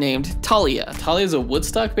daughter named Talia. Talia's a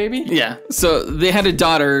Woodstock baby? Yeah. So they had a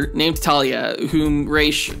daughter named Talia, whom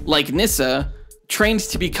Ra's, like Nyssa, trained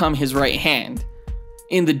to become his right hand.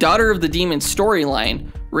 In the Daughter of the Demon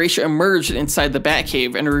storyline, Ra's emerged inside the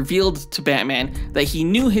Batcave and revealed to Batman that he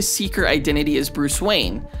knew his secret identity as Bruce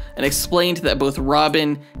Wayne, and explained that both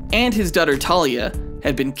Robin and his daughter Talia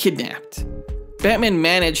had been kidnapped. Batman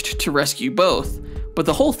managed to rescue both, but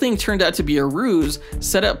the whole thing turned out to be a ruse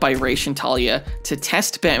set up by Ra's and Talia to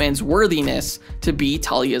test Batman's worthiness to be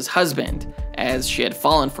Talia's husband, as she had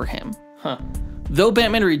fallen for him. Though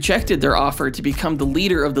Batman rejected their offer to become the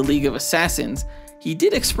leader of the League of Assassins, he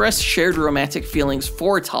did express shared romantic feelings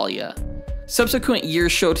for Talia. Subsequent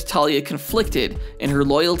years showed Talia conflicted in her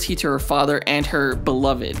loyalty to her father and her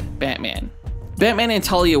beloved, Batman. Batman and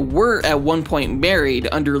Talia were at one point married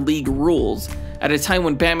under League rules, at a time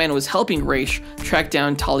when Batman was helping Ra's track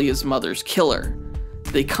down Talia's mother's killer.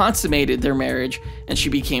 They consummated their marriage and she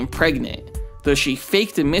became pregnant, though she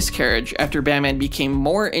faked a miscarriage after Batman became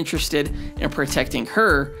more interested in protecting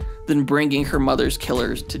her than bringing her mother's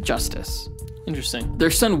killers to justice. Interesting. Their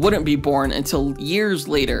son wouldn't be born until years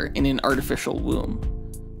later in an artificial womb.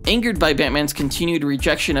 Angered by Batman's continued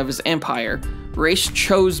rejection of his empire, Ra's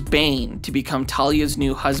chose Bane to become Talia's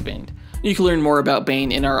new husband. You can learn more about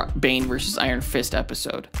Bane in our Bane vs. Iron Fist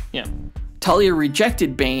episode. Yeah. Talia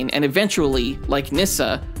rejected Bane and eventually, like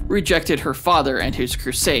Nyssa, rejected her father and his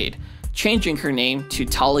crusade, changing her name to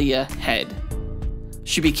Talia Head.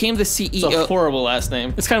 She became the CEO. It's a horrible last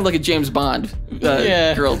name. It's kind of like a James Bond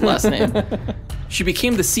girl last name. She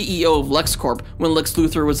became the CEO of LexCorp when Lex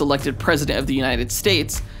Luthor was elected president of the United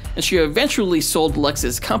States, and she eventually sold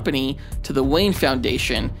Lex's company to the Wayne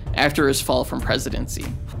Foundation after his fall from presidency.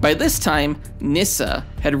 By this time, Nyssa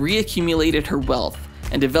had reaccumulated her wealth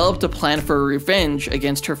and developed a plan for revenge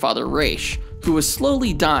against her father Ra's, who was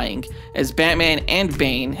slowly dying as Batman and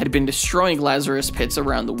Bane had been destroying Lazarus pits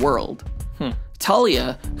around the world.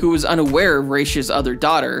 Talia, who was unaware of Ra's other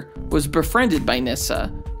daughter, was befriended by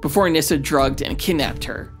Nyssa before Nyssa drugged and kidnapped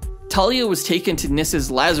her. Talia was taken to Nyssa's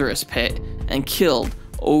Lazarus pit and killed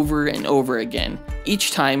over and over again, each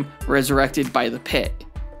time resurrected by the pit.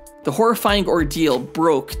 The horrifying ordeal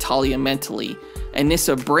broke Talia mentally, and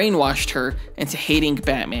Nyssa brainwashed her into hating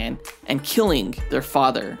Batman and killing their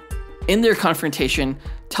father. In their confrontation,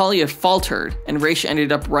 Talia faltered and Ra's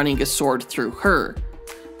ended up running a sword through her.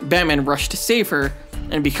 Batman rushed to save her,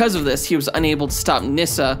 and because of this, he was unable to stop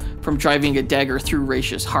Nyssa from driving a dagger through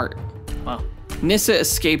Ra's heart. Wow. Nyssa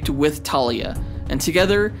escaped with Talia, and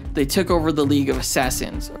together they took over the League of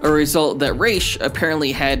Assassins, a result that Ra's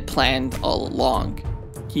apparently had planned all along.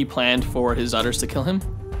 He planned for his daughters to kill him?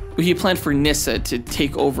 He planned for Nyssa to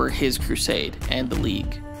take over his crusade and the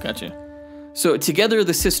League. Gotcha. So together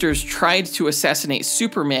the sisters tried to assassinate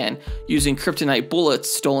Superman using kryptonite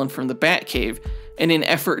bullets stolen from the Batcave in an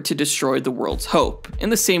effort to destroy the world's hope,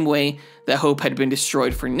 in the same way that hope had been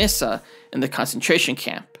destroyed for Nyssa in the concentration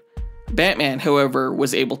camp. Batman, however,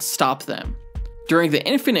 was able to stop them. During the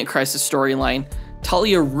Infinite Crisis storyline,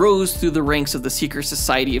 Talia rose through the ranks of the secret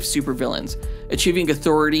society of supervillains, achieving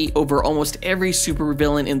authority over almost every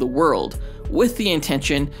supervillain in the world, with the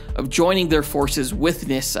intention of joining their forces with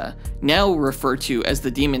Nyssa, now referred to as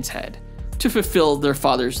the Demon's Head, to fulfill their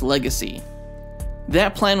father's legacy.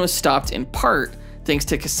 That plan was stopped in part thanks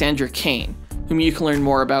to Cassandra Cain, whom you can learn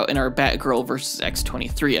more about in our Batgirl vs.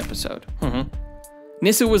 X-23 episode.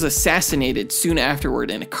 Nyssa was assassinated soon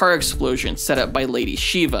afterward in a car explosion set up by Lady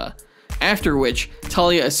Shiva, after which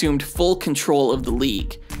Talia assumed full control of the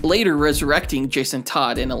League, later resurrecting Jason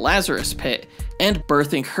Todd in a Lazarus pit and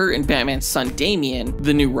birthing her and Batman's son Damian,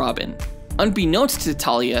 the new Robin. Unbeknownst to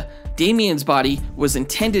Talia, Damian's body was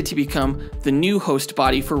intended to become the new host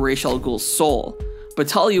body for Ra's al Ghul's soul, but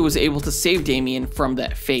Talia was able to save Damian from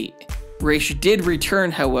that fate. Ra's did return,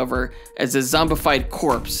 however, as a zombified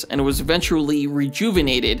corpse and was eventually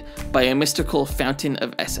rejuvenated by a mystical fountain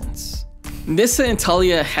of essence. Nyssa and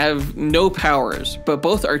Talia have no powers, but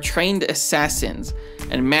both are trained assassins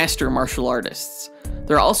and master martial artists.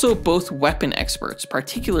 They're also both weapon experts,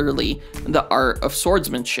 particularly in the art of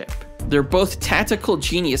swordsmanship. They're both tactical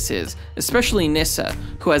geniuses, especially Nyssa,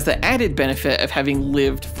 who has the added benefit of having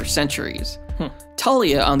lived for centuries.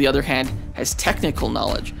 Talia, on the other hand, has technical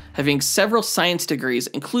knowledge, having several science degrees,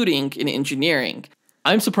 including in engineering.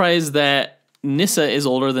 I'm surprised that Nyssa is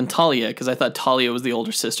older than Talia, because I thought Talia was the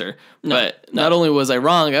older sister. But not only was I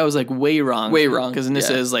wrong, I was like way wrong. Way wrong. Because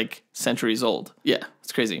Nyssa is like centuries old. Yeah.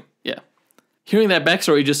 It's crazy. Yeah. Hearing that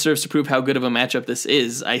backstory just serves to prove how good of a matchup this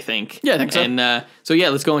is, I think. Yeah, I think so. And so yeah,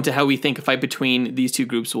 let's go into how we think a fight between these two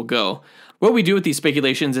groups will go. What we do with these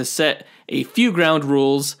speculations is set a few ground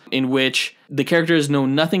rules in which the characters know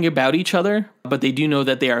nothing about each other, but they do know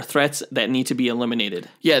that they are threats that need to be eliminated.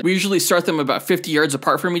 Yeah, we usually start them about 50 yards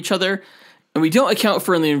apart from each other, and we don't account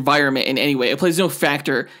for the environment in any way. It plays no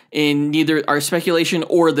factor in neither our speculation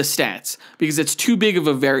or the stats, because it's too big of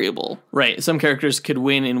a variable. Right, some characters could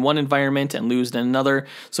win in one environment and lose in another,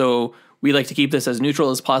 so we like to keep this as neutral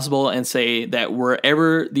as possible and say that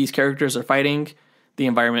wherever these characters are fighting, the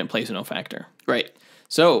environment plays no factor. Right.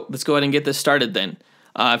 So let's go ahead and get this started then.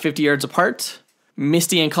 50 yards apart,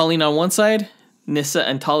 Misty and Colleen on one side, Nyssa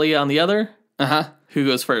and Talia on the other. Who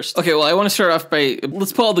goes first? Okay, well, I want to start off by,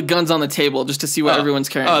 let's put all the guns on the table just to see what everyone's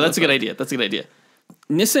carrying. Oh, that's a good idea. That's a good idea.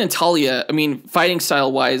 Nissa and Talia, I mean, fighting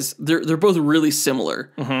style wise, they're both really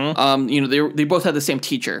similar. You know, they both had the same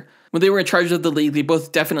teacher. When they were in charge of the league, they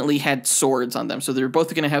both definitely had swords on them. So they're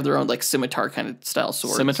both going to have their own like scimitar kind of style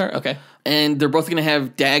swords. Scimitar? Okay. And they're both going to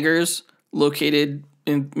have daggers located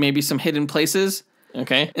in maybe some hidden places.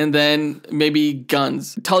 Okay. And then maybe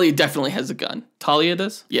guns. Talia definitely has a gun. Talia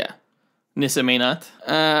does? Yeah. Nissa may not?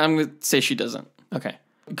 I'm going to say she doesn't. Okay.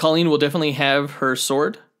 Colleen will definitely have her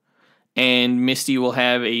sword, and Misty will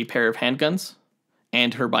have a pair of handguns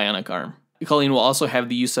and her bionic arm. Colleen will also have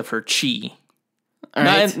the use of her chi.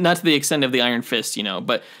 Not to the extent of the Iron Fist, you know,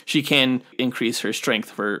 but she can increase her strength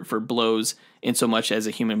for blows in so much as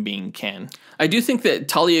a human being can. I do think that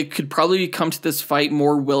Talia could probably come to this fight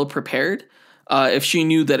more well prepared if she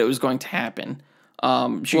knew that it was going to happen.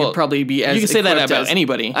 She could probably be as you can say that about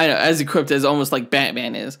anybody. I know, as equipped as almost like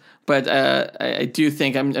Batman is. But I do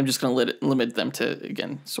think I'm just going to limit them to,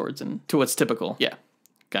 again, swords and... To what's typical. Yeah.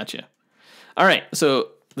 Gotcha. All right, so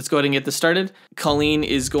let's go ahead and get this started. Colleen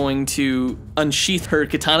is going to unsheath her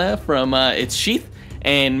katana from its sheath,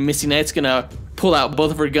 and Misty Knight's going to pull out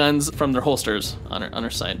both of her guns from their holsters on her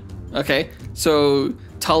side. Okay, so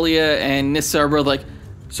Talia and Nissa are both like,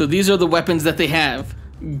 so these are the weapons that they have.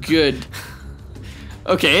 Good.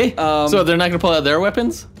 Okay, so they're not going to pull out their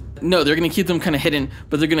weapons? No, they're going to keep them kind of hidden,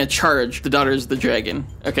 but they're going to charge the Daughters of the Dragon.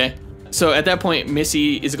 Okay, so at that point,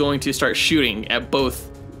 Missy is going to start shooting at both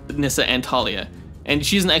Nissa and Talia. And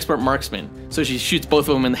she's an expert marksman, so she shoots both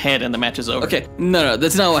of them in the head and the match is over. Okay, no,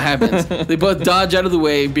 that's not what happens. They both dodge out of the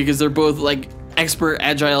way because they're both, like, expert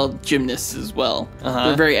agile gymnasts as well.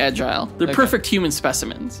 They're very agile. They're perfect human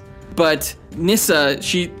specimens. But Nissa,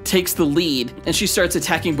 she takes the lead, and she starts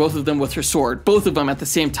attacking both of them with her sword, both of them at the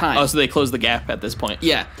same time. Oh, so they close the gap at this point.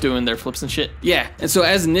 Yeah. Doing their flips and shit. Yeah, and so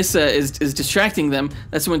as Nissa is distracting them,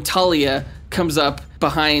 that's when Talia comes up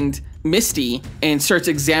behind Misty and starts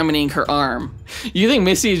examining her arm. You think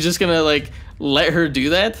Misty is just gonna, like, let her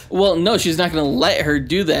do that? Well, no, she's not gonna let her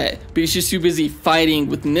do that because she's too busy fighting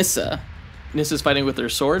with Nissa. Nissa's fighting with her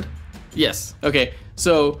sword? Yes. Okay,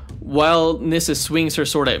 so while Nissa swings her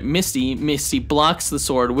sword at Misty, Misty blocks the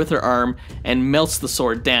sword with her arm and melts the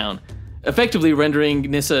sword down, effectively rendering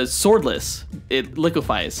Nissa swordless. It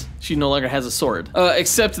liquefies. She no longer has a sword.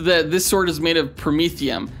 Except that this sword is made of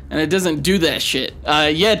promethium, and it doesn't do that shit.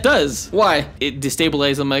 Yeah, it does. Why? It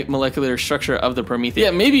destabilizes the molecular structure of the promethium.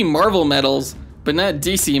 Yeah, maybe Marvel metals, but not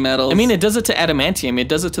DC metals. I mean, it does it to adamantium. It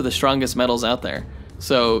does it to the strongest metals out there.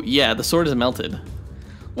 So, yeah, the sword is melted.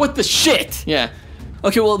 What the shit? Yeah.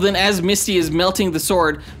 Okay, well then as Misty is melting the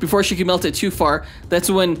sword, before she can melt it too far, that's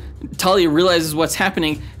when Talia realizes what's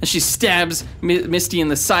happening, and she stabs Misty in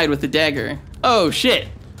the side with the dagger. Oh, shit.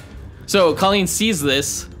 So Colleen sees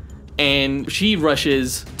this, and she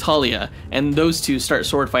rushes Talia, and those two start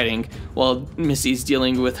sword fighting while Misty's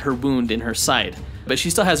dealing with her wound in her side. But she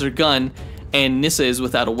still has her gun, and Nissa is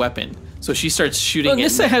without a weapon. So she starts shooting. Well,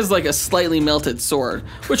 Nissa has like a slightly melted sword,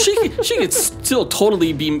 which she could still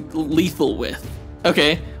totally be lethal with.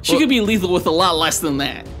 Okay. She could be lethal with a lot less than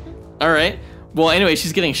that. All right. Well, anyway,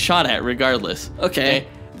 she's getting shot at regardless. Okay.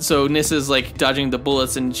 So Nissa's like dodging the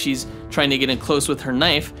bullets, and she's trying to get in close with her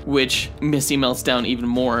knife, which Misty melts down even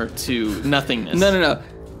more to nothingness. No.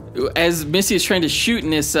 As Misty is trying to shoot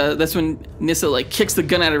Nissa, that's when Nissa like kicks the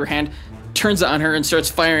gun out of her hand, turns it on her, and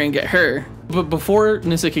starts firing at her. But before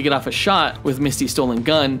Nissa could get off a shot with Misty's stolen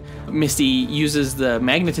gun, Misty uses the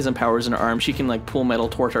magnetism powers in her arm. She can like pull metal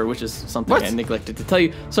toward her, which is something I neglected to tell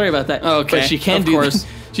you. Sorry about that. Oh, okay. But she can do this.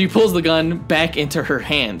 She pulls the gun back into her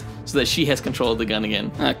hand so that she has control of the gun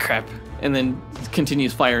again. Ah, crap. And then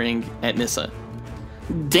continues firing at Nissa.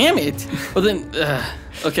 Damn it. Well then,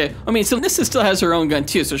 okay. I mean, so Nissa still has her own gun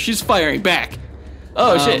too, so she's firing back.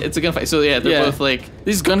 Oh shit, it's a gunfight. So yeah, they're both like...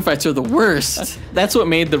 These gunfights are the worst. That's what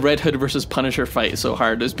made the Red Hood versus Punisher fight so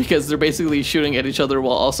hard, is because they're basically shooting at each other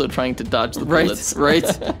while also trying to dodge the bullets. Right.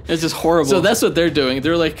 It's just horrible. So that's what they're doing.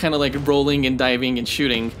 They're like kind of like rolling and diving and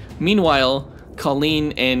shooting. Meanwhile,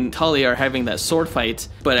 Colleen and Talia are having that sword fight,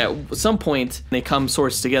 but at some point they come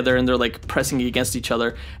swords together and they're like pressing against each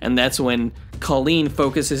other, and that's when Colleen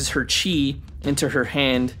focuses her chi into her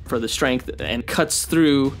hand for the strength and cuts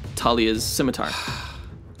through Talia's scimitar.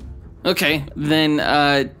 Okay, then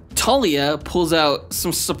Talia pulls out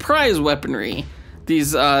some surprise weaponry.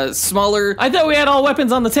 These smaller... I thought we had all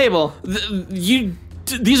weapons on the table. These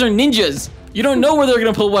are ninjas. You don't know where they're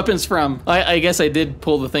going to pull weapons from. I guess I did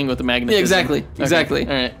pull the thing with the magnetism. Yeah, exactly.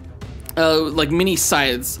 All right. Like mini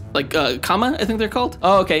scythes, like kama, I think they're called.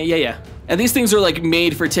 Oh, okay, yeah. And these things are like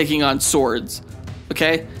made for taking on swords.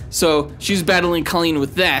 Okay, so she's battling Colleen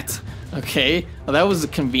with that. Okay, Oh, that was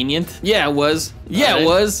convenient. Yeah, it was. Yeah, Alright. it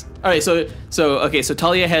was. All right, so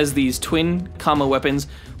Talia has these twin comma weapons,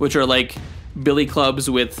 which are like billy clubs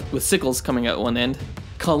with sickles coming out one end.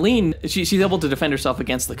 Colleen, she's able to defend herself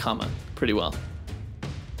against the comma pretty well.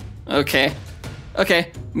 Okay.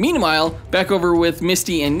 Meanwhile, back over with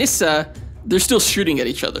Misty and Nissa, they're still shooting at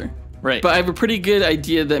each other. Right. But I have a pretty good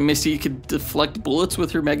idea that Misty could deflect bullets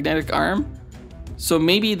with her magnetic arm. So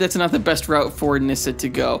maybe that's not the best route for Nissa to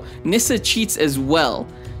go. Nissa cheats as well.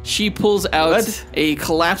 She pulls out a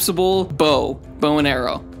collapsible bow and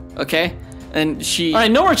arrow. Okay? And she... All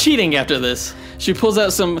right, no more cheating after this. She pulls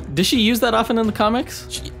out some... Does she use that often in the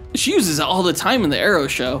comics? She uses it all the time in the Arrow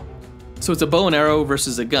show. So it's a bow and arrow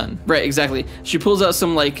versus a gun. Right, exactly. She pulls out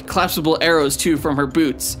some, like, collapsible arrows, too, from her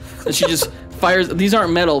boots. And she just fires... These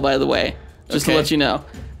aren't metal, by the way. Just to let you know.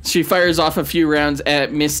 She fires off a few rounds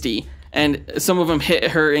at Misty. And some of them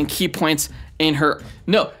hit her in key points in her...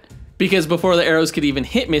 No, because before the arrows could even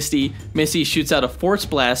hit Misty, Misty shoots out a force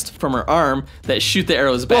blast from her arm that shoot the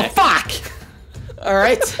arrows back. Well, fuck! All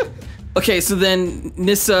right. Okay, so then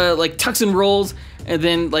Nissa, like, tucks and rolls, and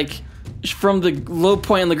then, like... From the low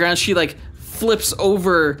point on the ground, she like flips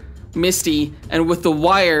over Misty, and with the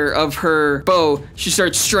wire of her bow, she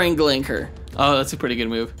starts strangling her. Oh, that's a pretty good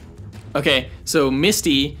move. Okay, so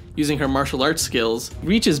Misty, using her martial arts skills,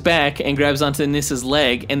 reaches back and grabs onto Nissa's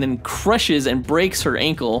leg and then crushes and breaks her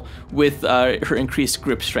ankle with her increased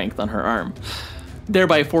grip strength on her arm,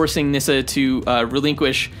 thereby forcing Nissa to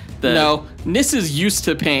relinquish the... No, Nissa's used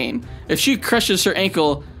to pain. If she crushes her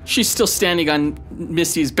ankle, she's still standing on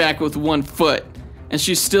Misty's back with one foot, and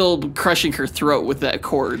she's still crushing her throat with that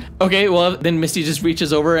cord. Okay, well, then Misty just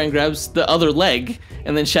reaches over and grabs the other leg,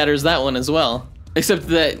 and then shatters that one as well. Except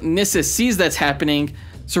that Nissa sees that's happening,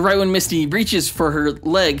 so right when Misty reaches for her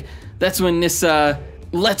leg, that's when Nissa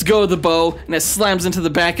lets go of the bow, and it slams into the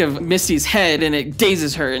back of Misty's head, and it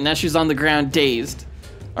dazes her, and now she's on the ground dazed.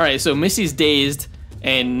 Alright, so Misty's dazed,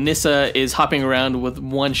 and Nissa is hopping around with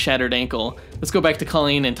one shattered ankle. Let's go back to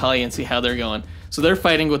Colleen and Talia and see how they're going. So they're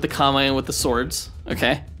fighting with the kama and with the swords.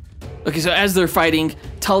 Okay, so as they're fighting,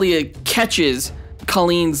 Talia catches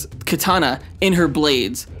Colleen's katana in her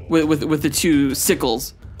blades with the two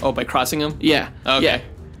sickles. Oh, by crossing them? Yeah. Okay. Yeah.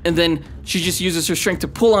 And then she just uses her strength to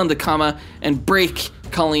pull on the kama and break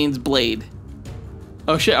Colleen's blade.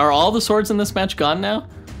 Oh shit, are all the swords in this match gone now?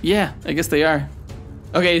 Yeah, I guess they are.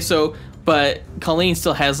 Okay, so, but Colleen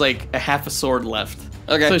still has like a half a sword left.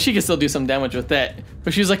 Okay. So she can still do some damage with that.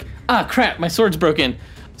 But she's like, ah, crap, my sword's broken.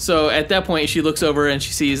 So at that point, she looks over and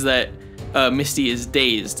she sees that Misty is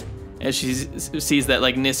dazed. And she sees that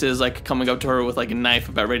like Nissa is like coming up to her with like a knife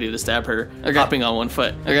about ready to stab her, hopping on one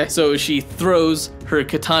foot. Okay. So she throws her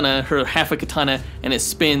katana, her half a katana, and it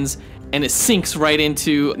spins and it sinks right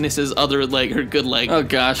into Nissa's other leg, her good leg. Oh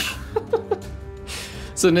gosh.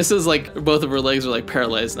 So Nissa's like, both of her legs are like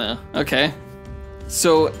paralyzed now. Okay.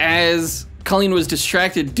 So as Colleen was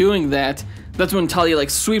distracted doing that, that's when Talia like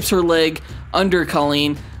sweeps her leg under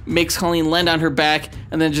Colleen, makes Colleen land on her back,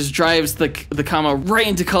 and then just drives the kama right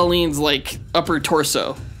into Colleen's like upper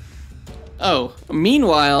torso. Oh.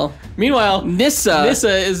 Meanwhile, Nissa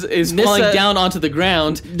is falling down onto the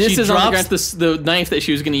ground. She drops the knife that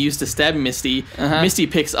she was going to use to stab Misty. Misty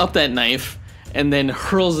picks up that knife and then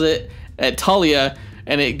hurls it at Talia,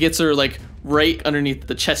 and it gets her like right underneath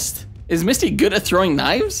the chest. Is Misty good at throwing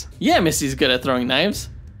knives? Yeah, Misty's good at throwing knives.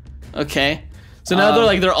 Okay. So now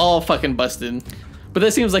they're all fucking busted. But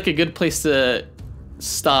that seems like a good place to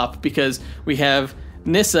stop, because we have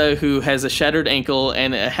Nissa, who has a shattered ankle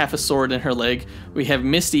and a half a sword in her leg. We have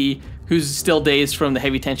Misty, who's still dazed from the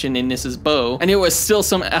heavy tension in Nissa's bow. And it was still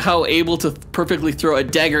somehow able to perfectly throw a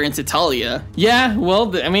dagger into Talia. Yeah,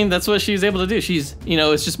 well, I mean, that's what she's able to do. She's,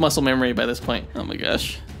 it's just muscle memory by this point. Oh my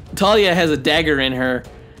gosh. Talia has a dagger in her,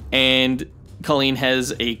 and Colleen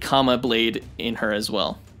has a kama blade in her as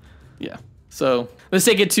well. Yeah. So let's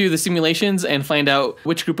take it to the simulations and find out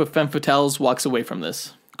which group of femme fatales walks away from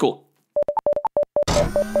this. Cool.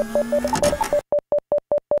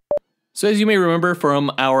 So as you may remember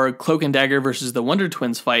from our Cloak and Dagger versus the Wonder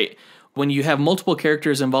Twins fight, when you have multiple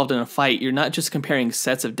characters involved in a fight, you're not just comparing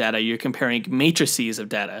sets of data, you're comparing matrices of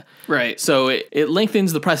data. Right. So it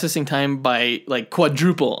lengthens the processing time by like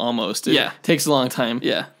quadruple almost. It takes a long time.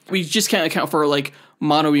 Yeah. We just can't account for like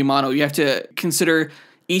mono. You have to consider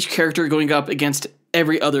each character going up against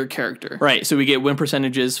every other character. Right. So we get win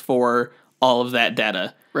percentages for all of that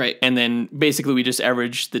data. Right. And then basically we just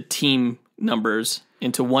average the team numbers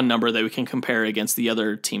into one number that we can compare against the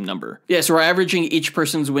other team number. Yeah, so we're averaging each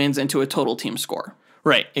person's wins into a total team score.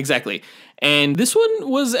 Right, exactly. And this one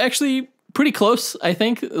was actually Pretty close, I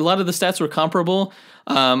think. A lot of the stats were comparable.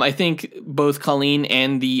 I think both Colleen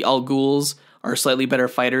and the Al Ghuls are slightly better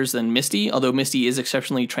fighters than Misty, although Misty is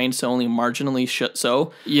exceptionally trained, so only marginally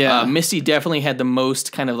so. Yeah. Misty definitely had the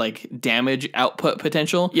most kind of like damage output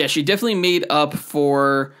potential. Yeah, she definitely made up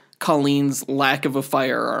for Colleen's lack of a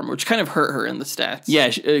firearm, which kind of hurt her in the stats.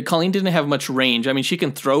 Yeah, Colleen didn't have much range. I mean, she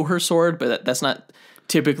can throw her sword, but that's not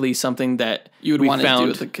typically something that you would want to do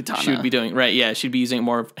with the katana. She would be doing. Right, yeah, she'd be using it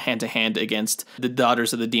more hand-to-hand against the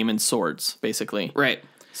Daughters of the Demon's swords, basically. Right.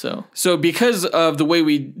 So because of the way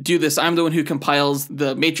we do this, I'm the one who compiles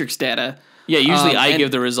the matrix data. Yeah, usually I give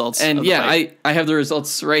the results. And yeah, I have the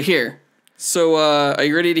results right here. So are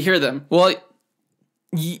you ready to hear them? Well,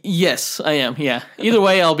 yes, I am, yeah. Either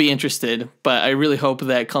way, I'll be interested, but I really hope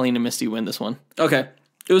that Colleen and Misty win this one. Okay.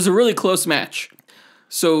 It was a really close match.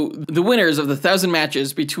 So the winners of the 1,000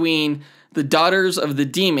 matches between the Daughters of the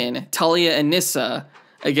Demon, Talia and Nissa,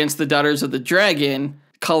 against the Daughters of the Dragon,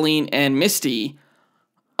 Colleen and Misty,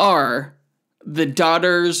 are the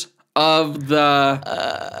Daughters of the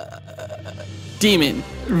Demon.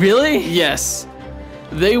 Really? Yes.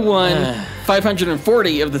 They won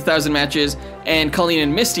 540 of the 1,000 matches, and Colleen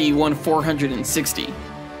and Misty won 460.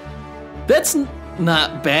 That's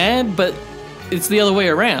not bad, but it's the other way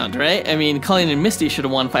around, right? I mean, Colleen and Misty should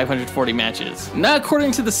have won 540 matches. Not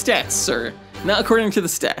according to the stats, sir. Not according to the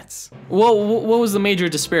stats. Well, what was the major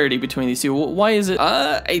disparity between these two? Why is it?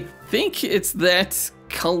 I think it's that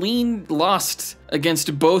Colleen lost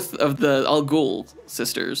against both of the Al Ghul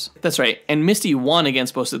sisters. That's right. And Misty won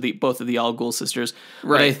against both of the Al Ghul sisters.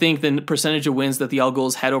 Right. But I think the percentage of wins that the Al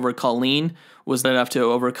Ghuls had over Colleen was enough to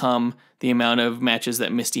overcome the amount of matches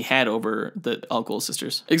that Misty had over the Al Ghul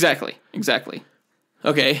sisters. Exactly.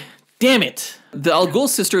 Okay. Damn it. The Al Ghul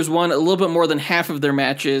sisters won a little bit more than half of their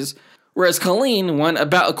matches, whereas Colleen won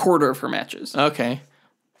about a quarter of her matches. Okay.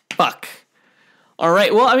 Fuck. All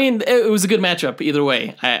right. Well, I mean, it was a good matchup either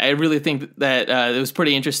way. I really think that it was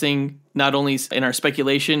pretty interesting, not only in our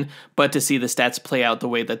speculation, but to see the stats play out the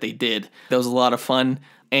way that they did. That was a lot of fun.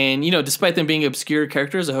 And, despite them being obscure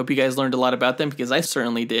characters, I hope you guys learned a lot about them, because I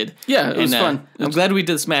certainly did. Yeah, it was fun. I'm glad we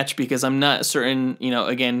did this match, because I'm not certain,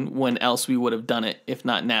 again, when else we would have done it, if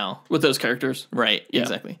not now. With those characters. Right, yeah.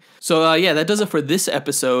 Exactly. So, that does it for this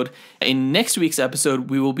episode. In next week's episode,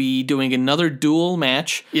 we will be doing another duel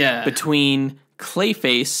match between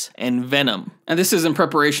Clayface and Venom. And this is in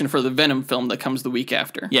preparation for the Venom film that comes the week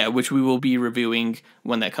after. Yeah, which we will be reviewing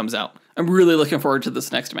when that comes out. I'm really looking forward to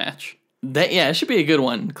this next match. It should be a good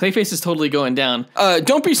one. Clayface is totally going down.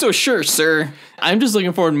 Don't be so sure, sir. I'm just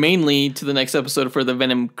looking forward mainly to the next episode for the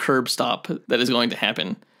Venom curb stop that is going to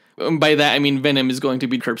happen. By that, I mean Venom is going to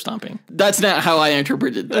be curb stomping. That's not how I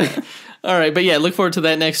interpreted that. All right, but look forward to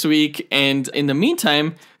that next week. And in the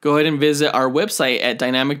meantime, go ahead and visit our website at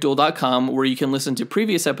dynamicduel.com, where you can listen to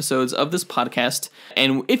previous episodes of this podcast.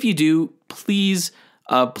 And if you do, please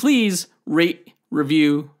rate,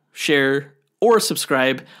 review, share, or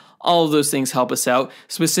subscribe. All of those things help us out,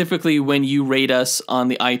 specifically when you rate us on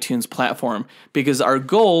the iTunes platform, because our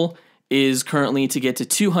goal is currently to get to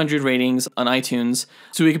 200 ratings on iTunes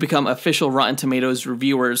so we can become official Rotten Tomatoes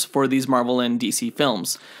reviewers for these Marvel and DC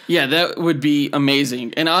films. Yeah, that would be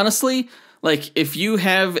amazing. And honestly, if you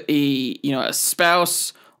have a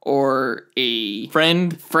spouse or a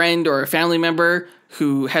friend or a family member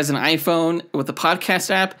who has an iPhone with a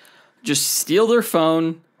podcast app, just steal their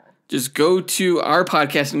phone. Just go to our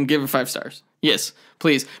podcast and give it 5 stars. Yes,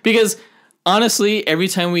 please. Because honestly, every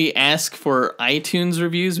time we ask for iTunes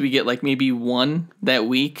reviews, we get maybe 1 that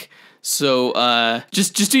week. So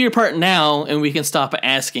just do your part now, and we can stop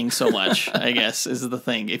asking so much, I guess, is the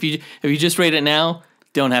thing. If you just rate it now,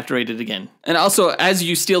 don't have to rate it again. And also, as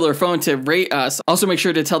you steal their phone to rate us, also make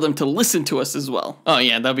sure to tell them to listen to us as well. Oh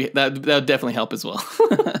yeah, that would definitely help as well.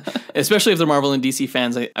 Especially if they're Marvel and DC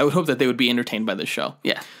fans, I would hope that they would be entertained by this show.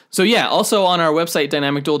 Yeah. So also on our website,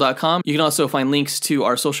 dynamicduel.com, you can also find links to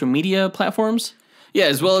our social media platforms. Yeah,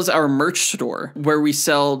 as well as our merch store, where we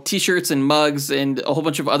sell t-shirts and mugs and a whole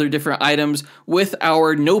bunch of other different items with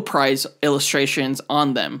our no prize illustrations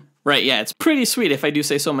on them. Right, yeah, it's pretty sweet if I do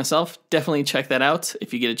say so myself. Definitely check that out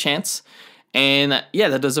if you get a chance. And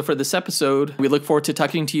that does it for this episode. We look forward to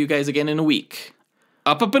talking to you guys again in a week.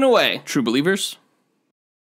 Up and away. True believers.